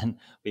 happens, then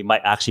we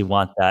might actually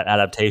want that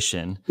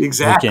adaptation where we can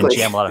exactly.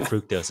 jam a lot of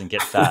fructose and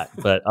get fat.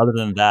 But other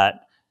than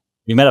that,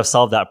 we might have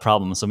solved that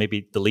problem. So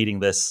maybe deleting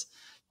this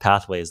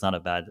pathway is not a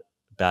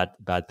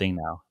bad thing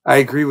now. I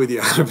agree with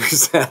you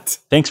 100%.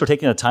 Thanks for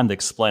taking the time to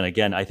explain.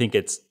 Again, I think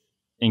it's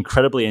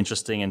incredibly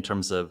interesting in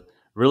terms of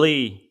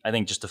really, I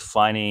think, just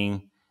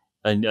defining,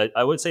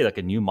 I would say like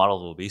a new model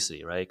of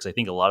obesity, right? Because I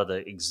think a lot of the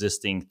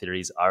existing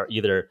theories are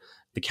either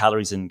the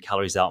calories in,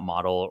 calories out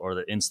model or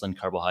the insulin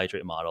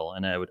carbohydrate model.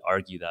 And I would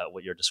argue that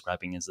what you're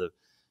describing is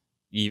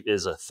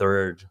a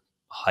third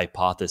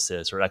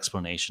hypothesis or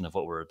explanation of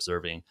what we're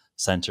observing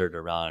centered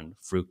around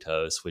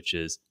fructose, which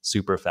is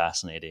super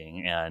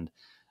fascinating. And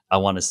I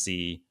want to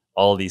see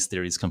all these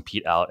theories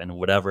compete out, and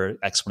whatever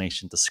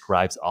explanation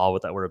describes all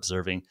that we're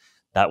observing,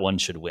 that one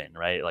should win,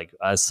 right? Like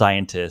as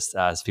scientists,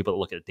 as people that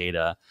look at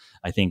data,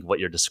 I think what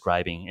you're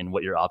describing and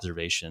what your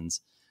observations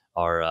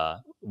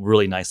are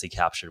really nicely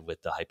captured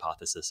with the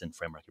hypothesis and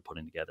framework you're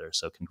putting together.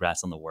 So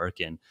congrats on the work,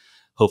 and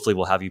hopefully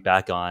we'll have you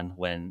back on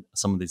when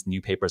some of these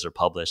new papers are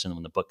published and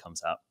when the book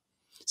comes out.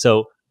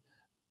 So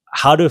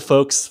how do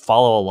folks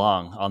follow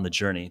along on the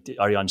journey?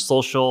 Are you on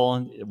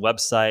social,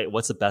 website?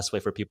 What's the best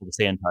way for people to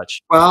stay in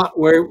touch? Well,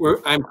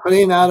 I'm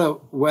putting out a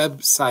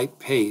website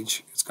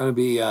page. It's going to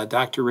be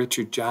Dr.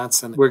 Richard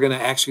Johnson. We're going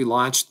to actually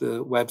launch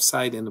the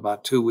website in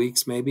about 2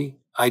 weeks, maybe.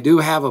 I do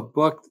have a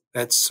book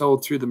that's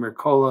sold through the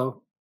Mercola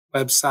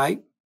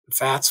website, The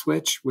Fat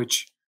Switch,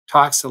 which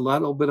talks a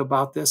little bit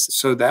about this.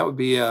 So that would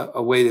be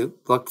a way to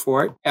look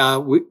for it.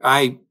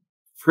 I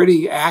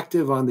pretty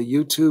active on the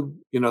YouTube.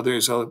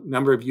 There's a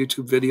number of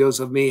YouTube videos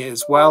of me,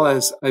 as well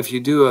as if you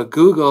do a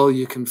Google,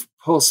 you can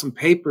pull some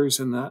papers,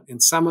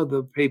 and some of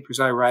the papers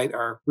I write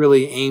are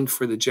really aimed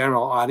for the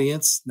general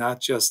audience,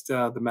 not just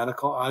the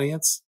medical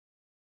audience.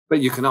 But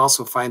you can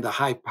also find the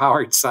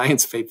high-powered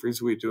science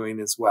papers we're doing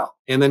as well.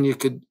 And then you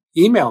could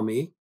email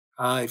me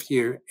if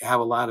you have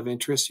a lot of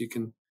interest. You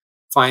can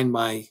find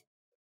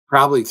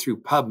probably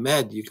through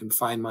PubMed, you can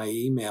find my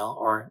email,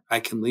 or I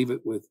can leave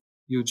it with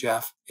you,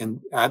 Jeff, and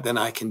then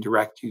I can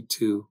direct you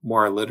to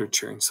more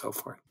literature and so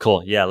forth.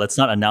 Cool. Yeah, let's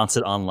not announce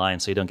it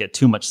online so you don't get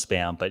too much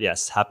spam. But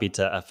yes, happy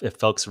to, if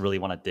folks really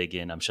want to dig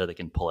in, I'm sure they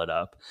can pull it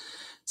up.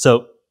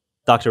 So,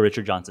 Dr.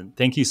 Richard Johnson,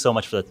 thank you so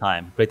much for the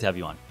time. Great to have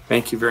you on.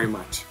 Thank you very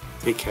much.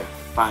 Take care.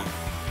 Bye.